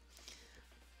you.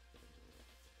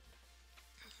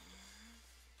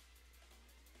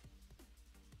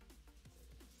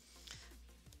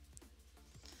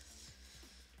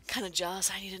 Kind of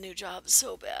jealous. I need a new job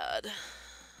so bad.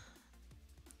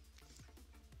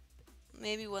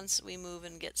 Maybe once we move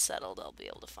and get settled, I'll be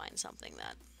able to find something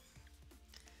that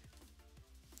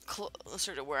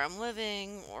closer to where I'm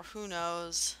living, or who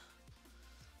knows.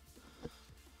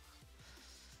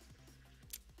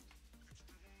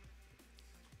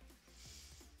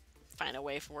 Find a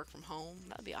way for work from home.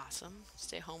 That'd be awesome.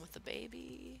 Stay home with the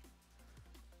baby.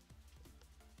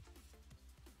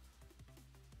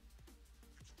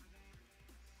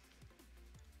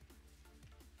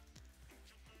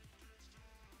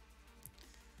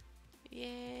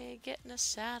 Yay, getting a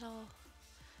saddle.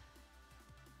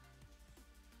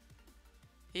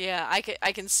 Yeah, I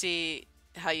can see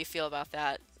how you feel about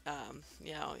that.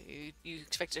 You know, you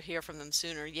expect to hear from them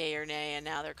sooner, yay or nay, and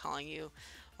now they're calling you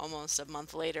almost a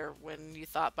month later when you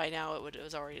thought by now it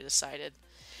was already decided.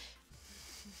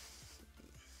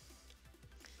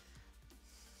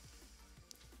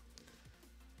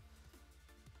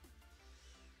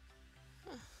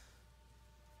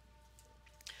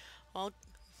 Well,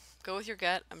 go with your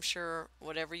gut. I'm sure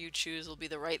whatever you choose will be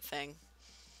the right thing.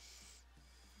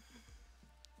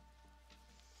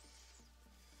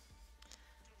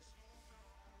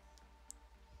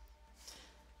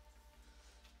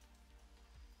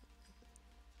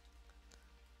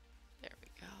 There we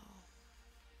go.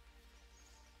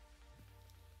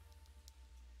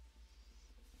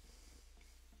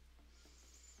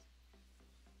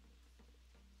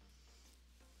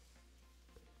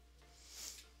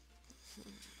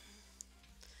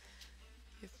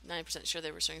 You're 9% sure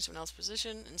they were starting someone else's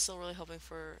position and still really hoping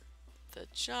for the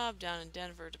job down in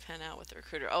Denver to pan out with the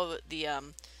recruiter. Oh,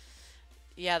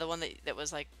 yeah, the one that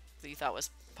was like that you thought was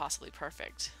possibly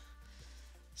perfect.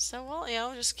 So, well, you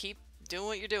know, just keep doing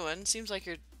what you're doing. Seems like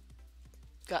you're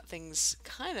got things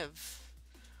kind of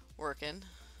working.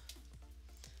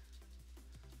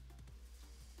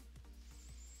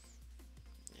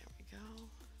 There we go.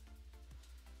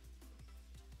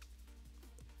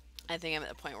 I think I'm at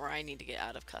the point where I need to get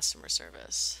out of customer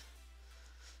service.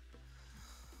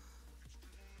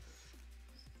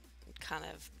 I'm kind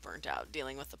of burnt out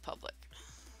dealing with the public.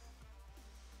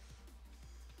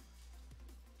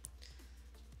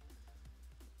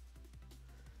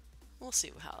 We'll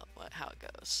see how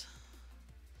it goes.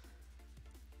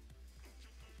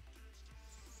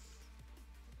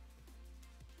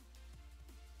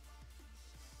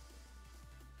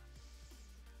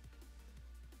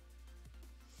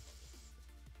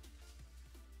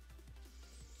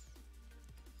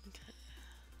 Okay.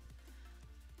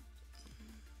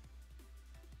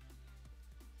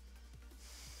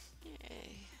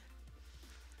 Yay.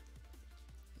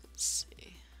 Let's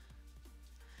see.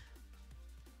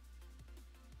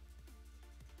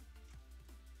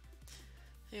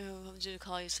 You know, I'm due to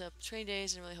call you set up train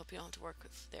days and really hope you don't have to work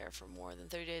there for more than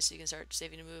 30 days so you can start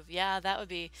saving to move. Yeah, that would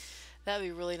be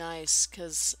really nice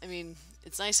because I mean,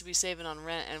 it's nice to be saving on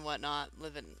rent and whatnot,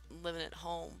 living at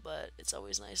home, but it's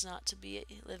always nice not to be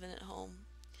living at home.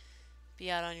 Be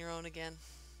out on your own again.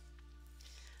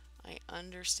 I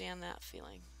understand that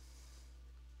feeling.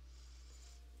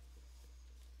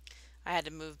 I had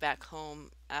to move back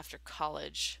home after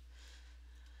college.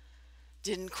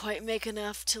 Didn't quite make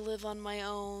enough to live on my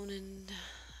own and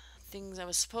things. I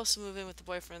was supposed to move in with the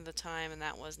boyfriend at the time and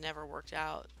that was never worked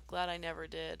out. Glad I never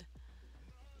did.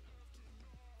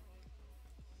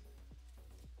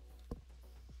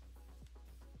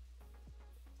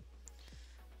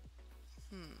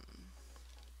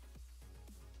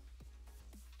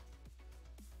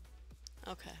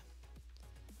 Okay.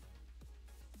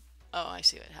 Oh, I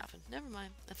see what happened. Never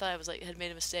mind. I thought I was like had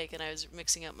made a mistake and I was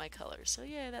mixing up my colors. So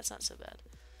yeah, that's not so bad.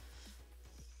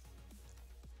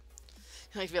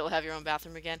 You like to be able to have your own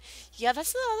bathroom again. Yeah,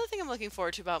 that's the other thing I'm looking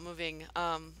forward to about moving.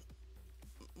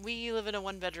 We live in a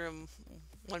one bedroom,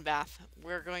 one bath.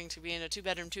 We're going to be in a two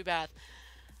bedroom, two bath.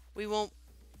 We won't,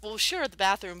 we'll share the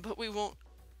bathroom, but we won't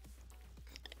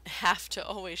have to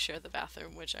always share the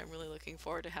bathroom, which I'm really looking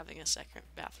forward to having a second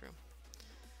bathroom.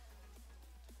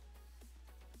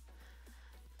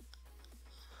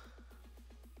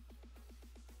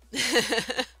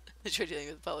 That you're dealing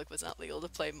with the public, but it's not legal to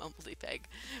play mumbledy peg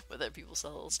with other people's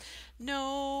souls.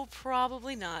 No,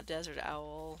 probably not, Desert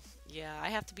Owl. Yeah, I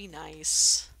have to be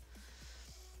nice.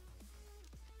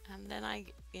 And then I,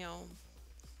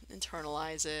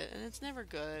 internalize it, and it's never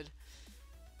good.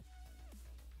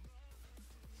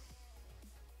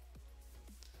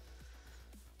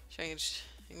 Showing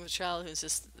a child who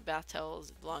insists that the bath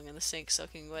towels belong in the sink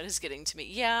soaking wet is getting to me.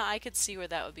 Yeah, I could see where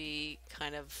that would be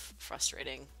kind of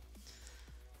frustrating.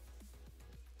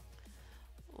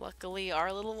 Luckily,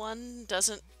 our little one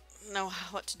doesn't know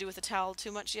what to do with a towel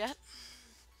too much yet,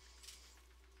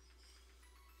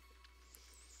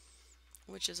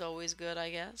 which is always good, I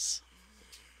guess.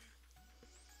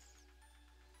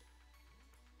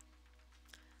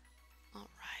 All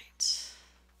right.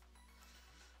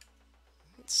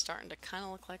 It's starting to kind of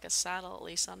look like a saddle, at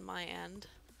least on my end.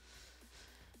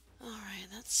 All right,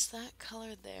 that's that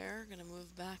color there. Gonna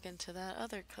move back into that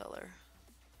other color.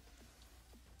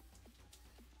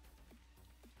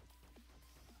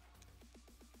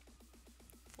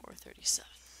 $4.37.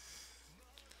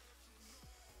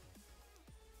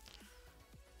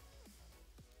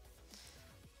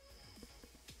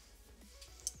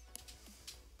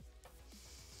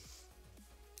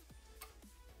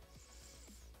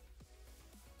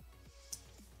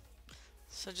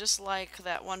 So just like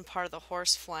that one part of the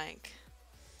horse flank,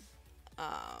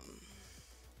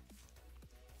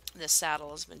 this saddle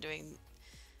has been doing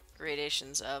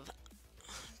gradations of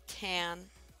tan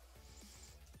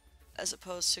as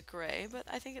opposed to gray, but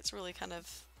I think it's really kind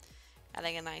of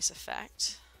adding a nice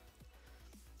effect.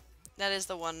 That is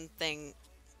the one thing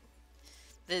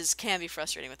that can be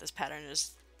frustrating with this pattern,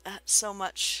 is so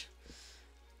many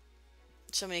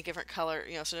different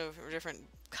so different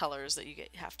colors that you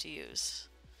have to use.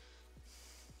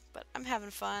 But I'm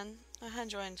having fun. I'm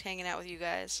enjoying hanging out with you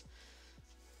guys.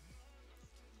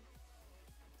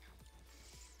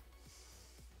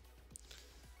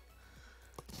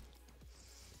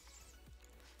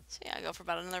 So yeah, I go for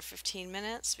about another 15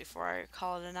 minutes before I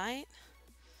call it a night.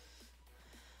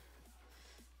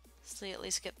 So at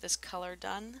least get this color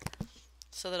done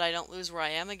so that I don't lose where I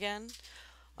am again.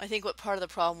 I think what part of the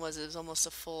problem was, it was almost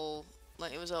a full,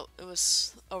 like it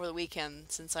was over the weekend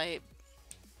since I.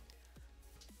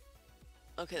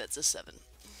 Okay, that's a 7.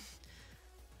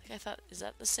 Like I thought, is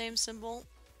that the same symbol?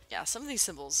 Yeah, some of these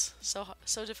symbols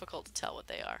so difficult to tell what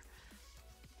they are.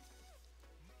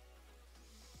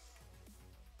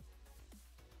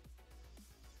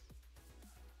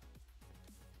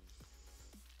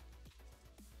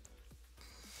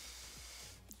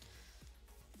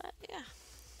 But yeah.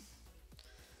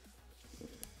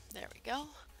 There we go.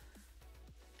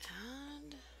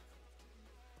 And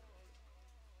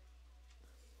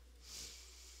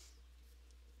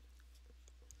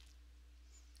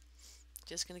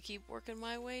just gonna keep working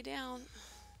my way down.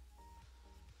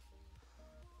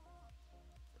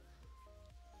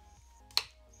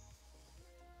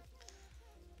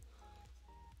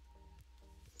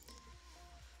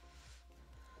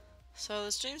 So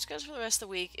the stream schedule for the rest of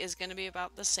the week is going to be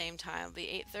about the same time. It'll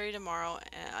be 8:30 tomorrow,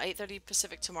 8:30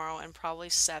 Pacific tomorrow, and probably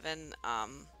 7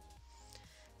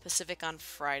 Pacific on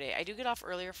Friday. I do get off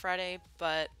earlier Friday,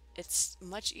 but it's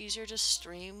much easier to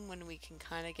stream when we can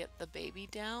kind of get the baby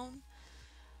down.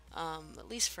 At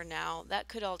least for now. That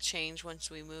could all change once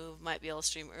we move. Might be able to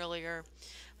stream earlier.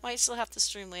 Might still have to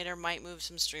stream later. Might move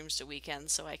some streams to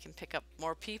weekends so I can pick up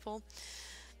more people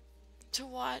to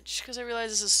watch, because I realize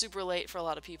this is super late for a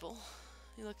lot of people.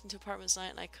 You looked into apartments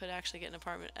tonight, and I could actually get an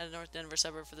apartment at a North Denver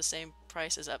suburb for the same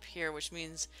price as up here, which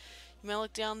means you might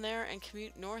look down there and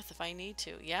commute north if I need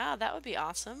to. Yeah, that would be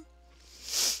awesome.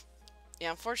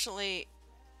 Yeah, unfortunately,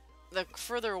 the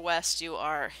further west you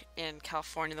are in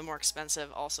California, the more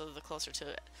expensive. Also, the closer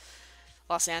to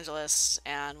Los Angeles,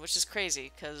 and which is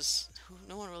crazy because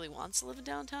no one really wants to live in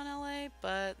downtown LA,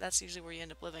 but that's usually where you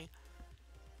end up living.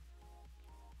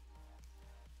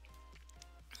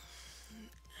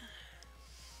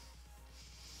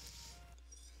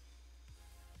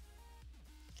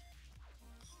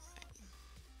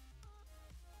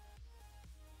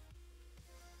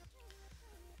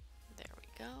 There we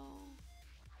go.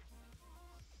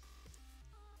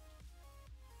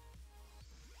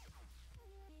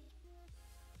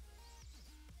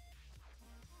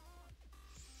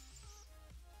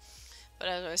 But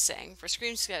as I was saying, for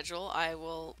stream schedule, I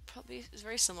will probably, it's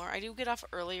very similar. I do get off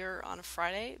earlier on a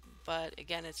Friday, but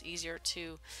again, it's easier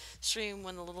to stream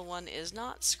when the little one is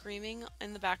not screaming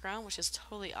in the background, which is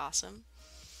totally awesome.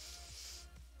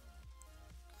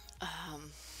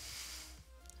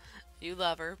 You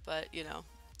love her, but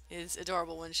it's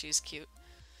adorable when she's cute.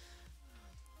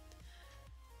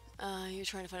 You're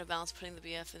trying to find a balance, putting the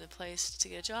BF in a place to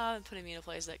get a job and putting me in a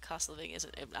place that cost of living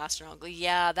isn't astronomical.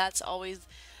 Yeah, that's always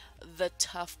the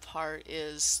tough part,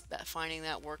 is that finding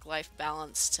that work-life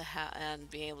balance to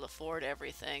and being able to afford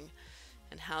everything.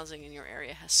 And housing in your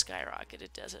area has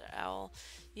skyrocketed. Desert Owl.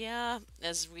 Yeah,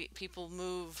 as people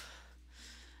move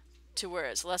to where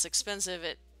it's less expensive,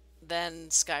 it then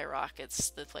skyrockets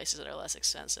the places that are less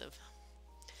expensive.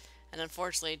 And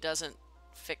unfortunately, it doesn't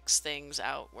fix things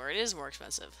out where it is more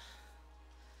expensive.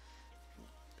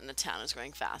 And the town is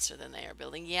growing faster than they are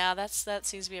building. Yeah, that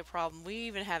seems to be a problem. We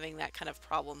even having that kind of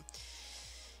problem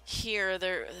here.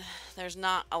 There's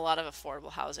not a lot of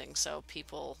affordable housing, so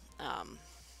people,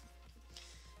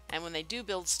 and when they do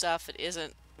build stuff, it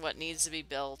isn't what needs to be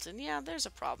built. And yeah, there's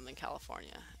a problem in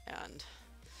California, and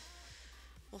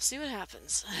we'll see what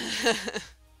happens.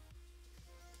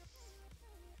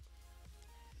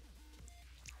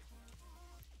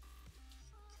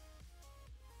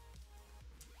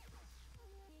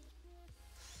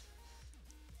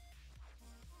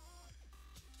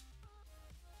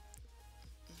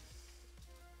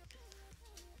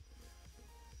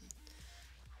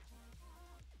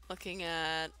 Looking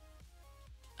at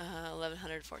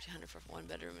 1100, 1400 for one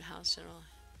bedroom and house generally.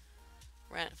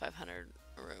 Rent 500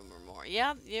 a room or more.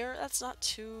 Yeah, that's not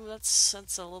too. That's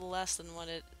a little less than what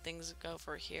things go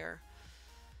for here.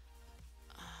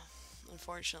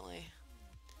 Unfortunately,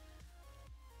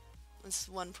 that's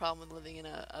one problem with living in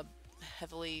a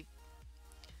heavily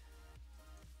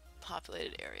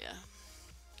populated area.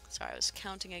 Sorry, I was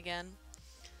counting again.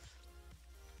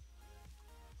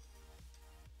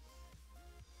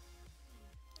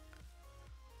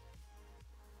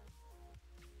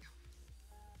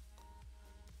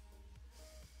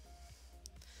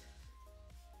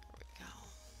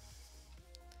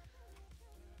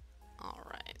 All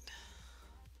right.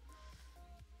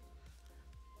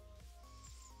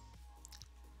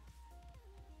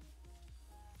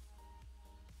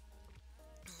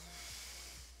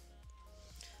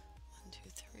 One, two,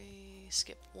 three.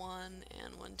 Skip one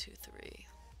and 1, 2, 3.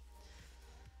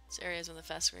 This area is one of the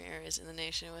fastest growing areas in the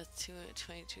nation, with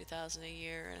 22,000 a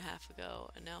year and a half ago,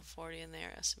 and now 40, and they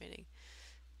are estimating.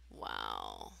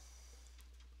 Wow.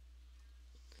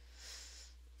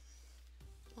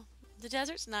 Well, the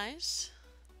desert's nice.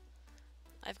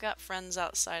 I've got friends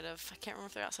outside of, I can't remember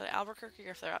if they're outside of Albuquerque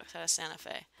or if they're outside of Santa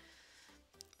Fe.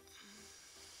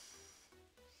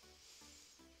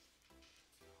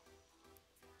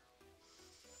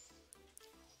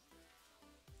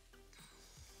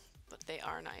 But they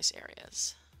are nice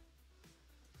areas.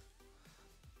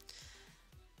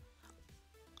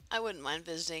 I wouldn't mind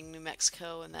visiting New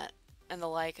Mexico and the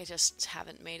like. I just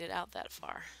haven't made it out that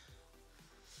far.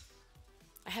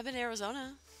 I have been to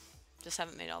Arizona, just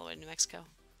haven't made it all the way to New Mexico.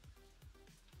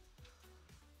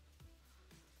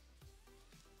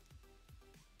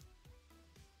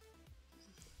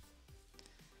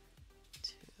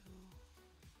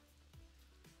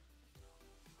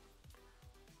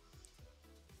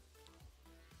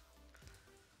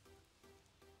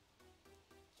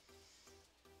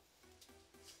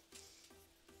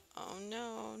 Oh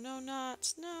no, no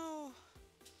knots, no!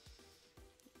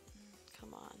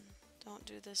 Come on, don't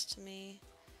do this to me.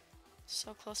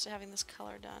 So close to having this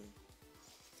color done.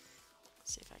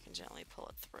 Let's see if I can gently pull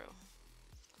it through.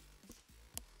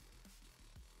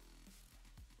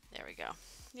 There we go.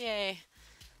 Yay!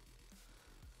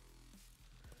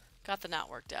 Got the knot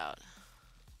worked out.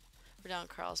 We're down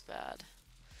Carlsbad.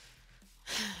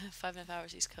 5.5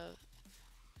 hours East Coast.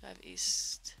 5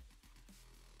 east.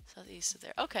 Southeast of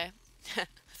there. Okay.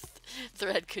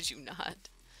 Thread, could you not?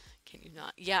 Can you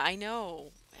not? Yeah, I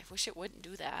know. I wish it wouldn't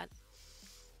do that.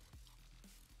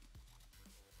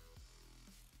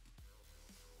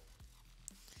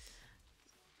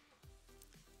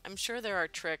 I'm sure there are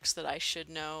tricks that I should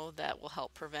know that will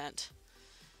help prevent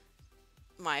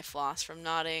my floss from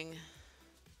knotting.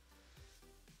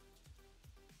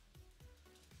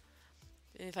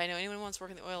 And if I know anyone who wants to work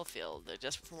in the oil field, they're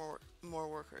desperate for more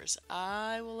workers,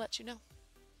 I will let you know.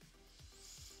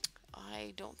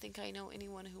 I don't think I know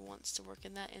anyone who wants to work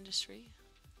in that industry.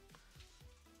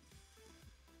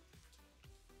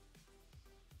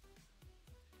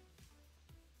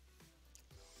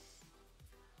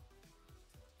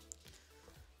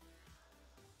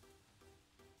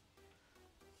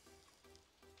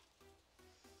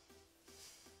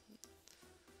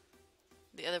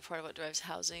 The other part of what drives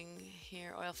housing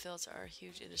here, oil fields are a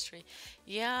huge industry.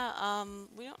 Yeah,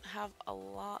 we don't have a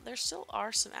lot. There still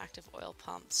are some active oil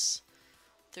pumps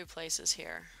through places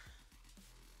here.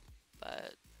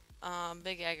 But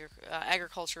big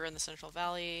agriculture in the Central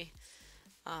Valley,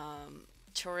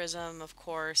 tourism, of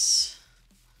course.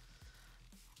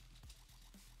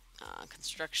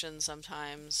 construction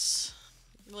sometimes.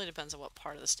 It really depends on what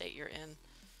part of the state you're in.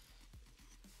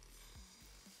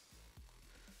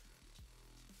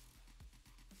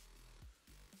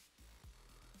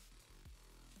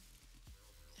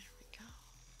 There we go.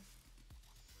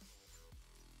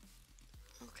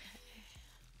 Okay.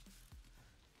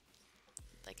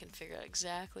 I can figure out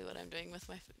exactly what I'm doing with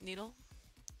my needle.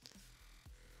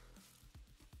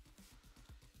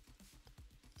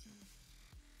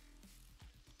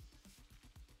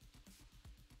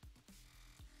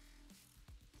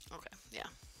 Okay, yeah.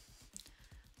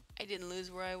 I didn't lose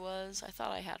where I was. I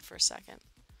thought I had for a second.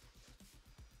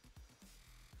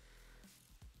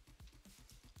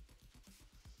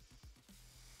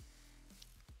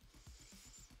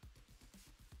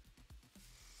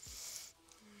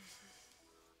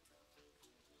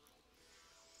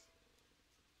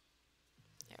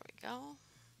 There we go.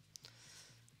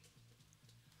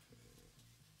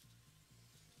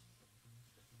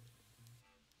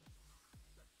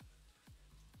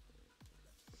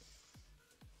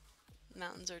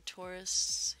 Mountains are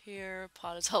tourists here.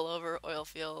 Pot is all over. Oil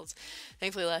fields.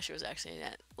 Thankfully, last year was actually a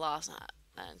net loss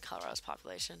in Colorado's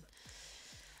population.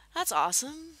 That's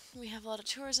awesome. We have a lot of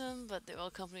tourism, but the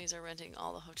oil companies are renting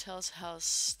all the hotels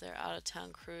house. They're out of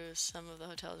town cruise. Some of the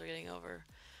hotels are getting over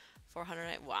 400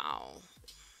 night. Wow.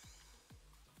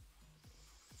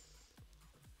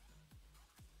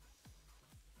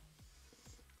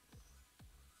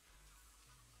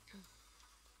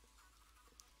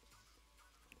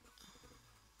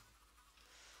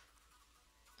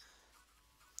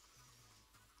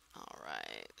 All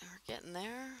right, we're getting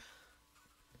there.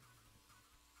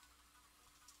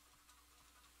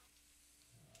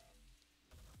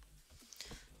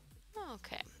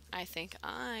 Okay, I think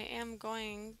I am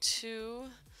going to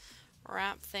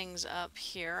wrap things up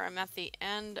here. I'm at the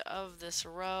end of this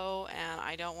row and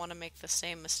I don't want to make the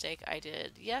same mistake I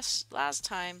did last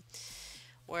time,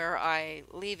 where I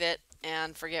leave it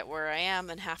and forget where I am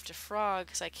and have to frog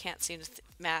because I can't seem to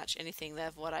match anything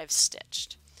of what I've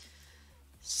stitched.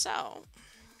 So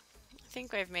I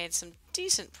think I've made some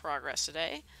decent progress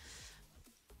today.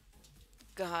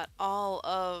 Got all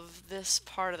of this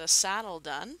part of the saddle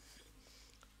done.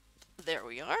 There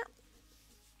we are.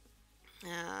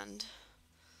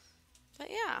 But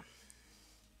yeah.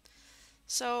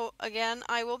 So again,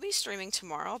 I will be streaming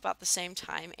tomorrow about the same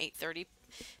time, 8:30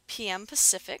 p.m.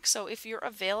 Pacific. So if you're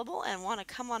available and want to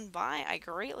come on by, I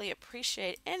greatly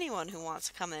appreciate anyone who wants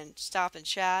to come and stop and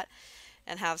chat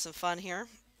and have some fun here.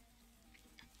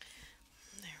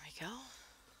 There we go.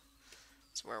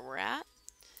 That's where we're at.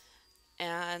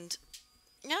 And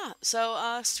yeah,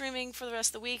 so streaming for the rest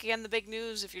of the week. Again, the big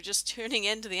news, if you're just tuning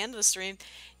in to the end of the stream,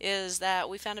 is that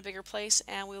we found a bigger place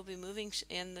and we'll be moving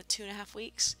in the 2.5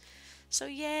 weeks. So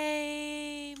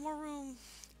yay, more room.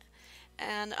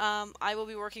 And I will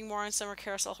be working more on Summer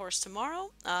Carousel Horse tomorrow.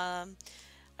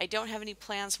 I don't have any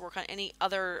plans to work on any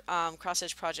other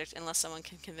cross-stitch project unless someone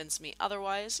can convince me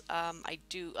otherwise.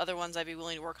 Other ones I'd be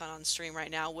willing to work on stream right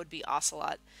now would be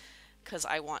Ocelot, because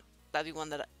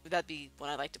that'd be one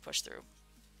I'd like to push through.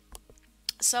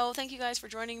 So thank you guys for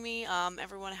joining me.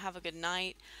 Everyone have a good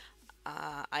night.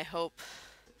 I hope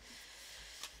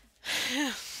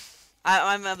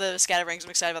I'm a bit of a scatterbrain. I'm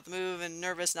excited about the move and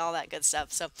nervous and all that good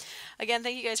stuff. So again,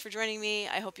 thank you guys for joining me.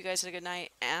 I hope you guys had a good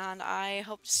night, and I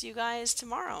hope to see you guys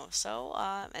tomorrow. So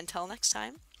until next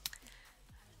time,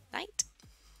 night.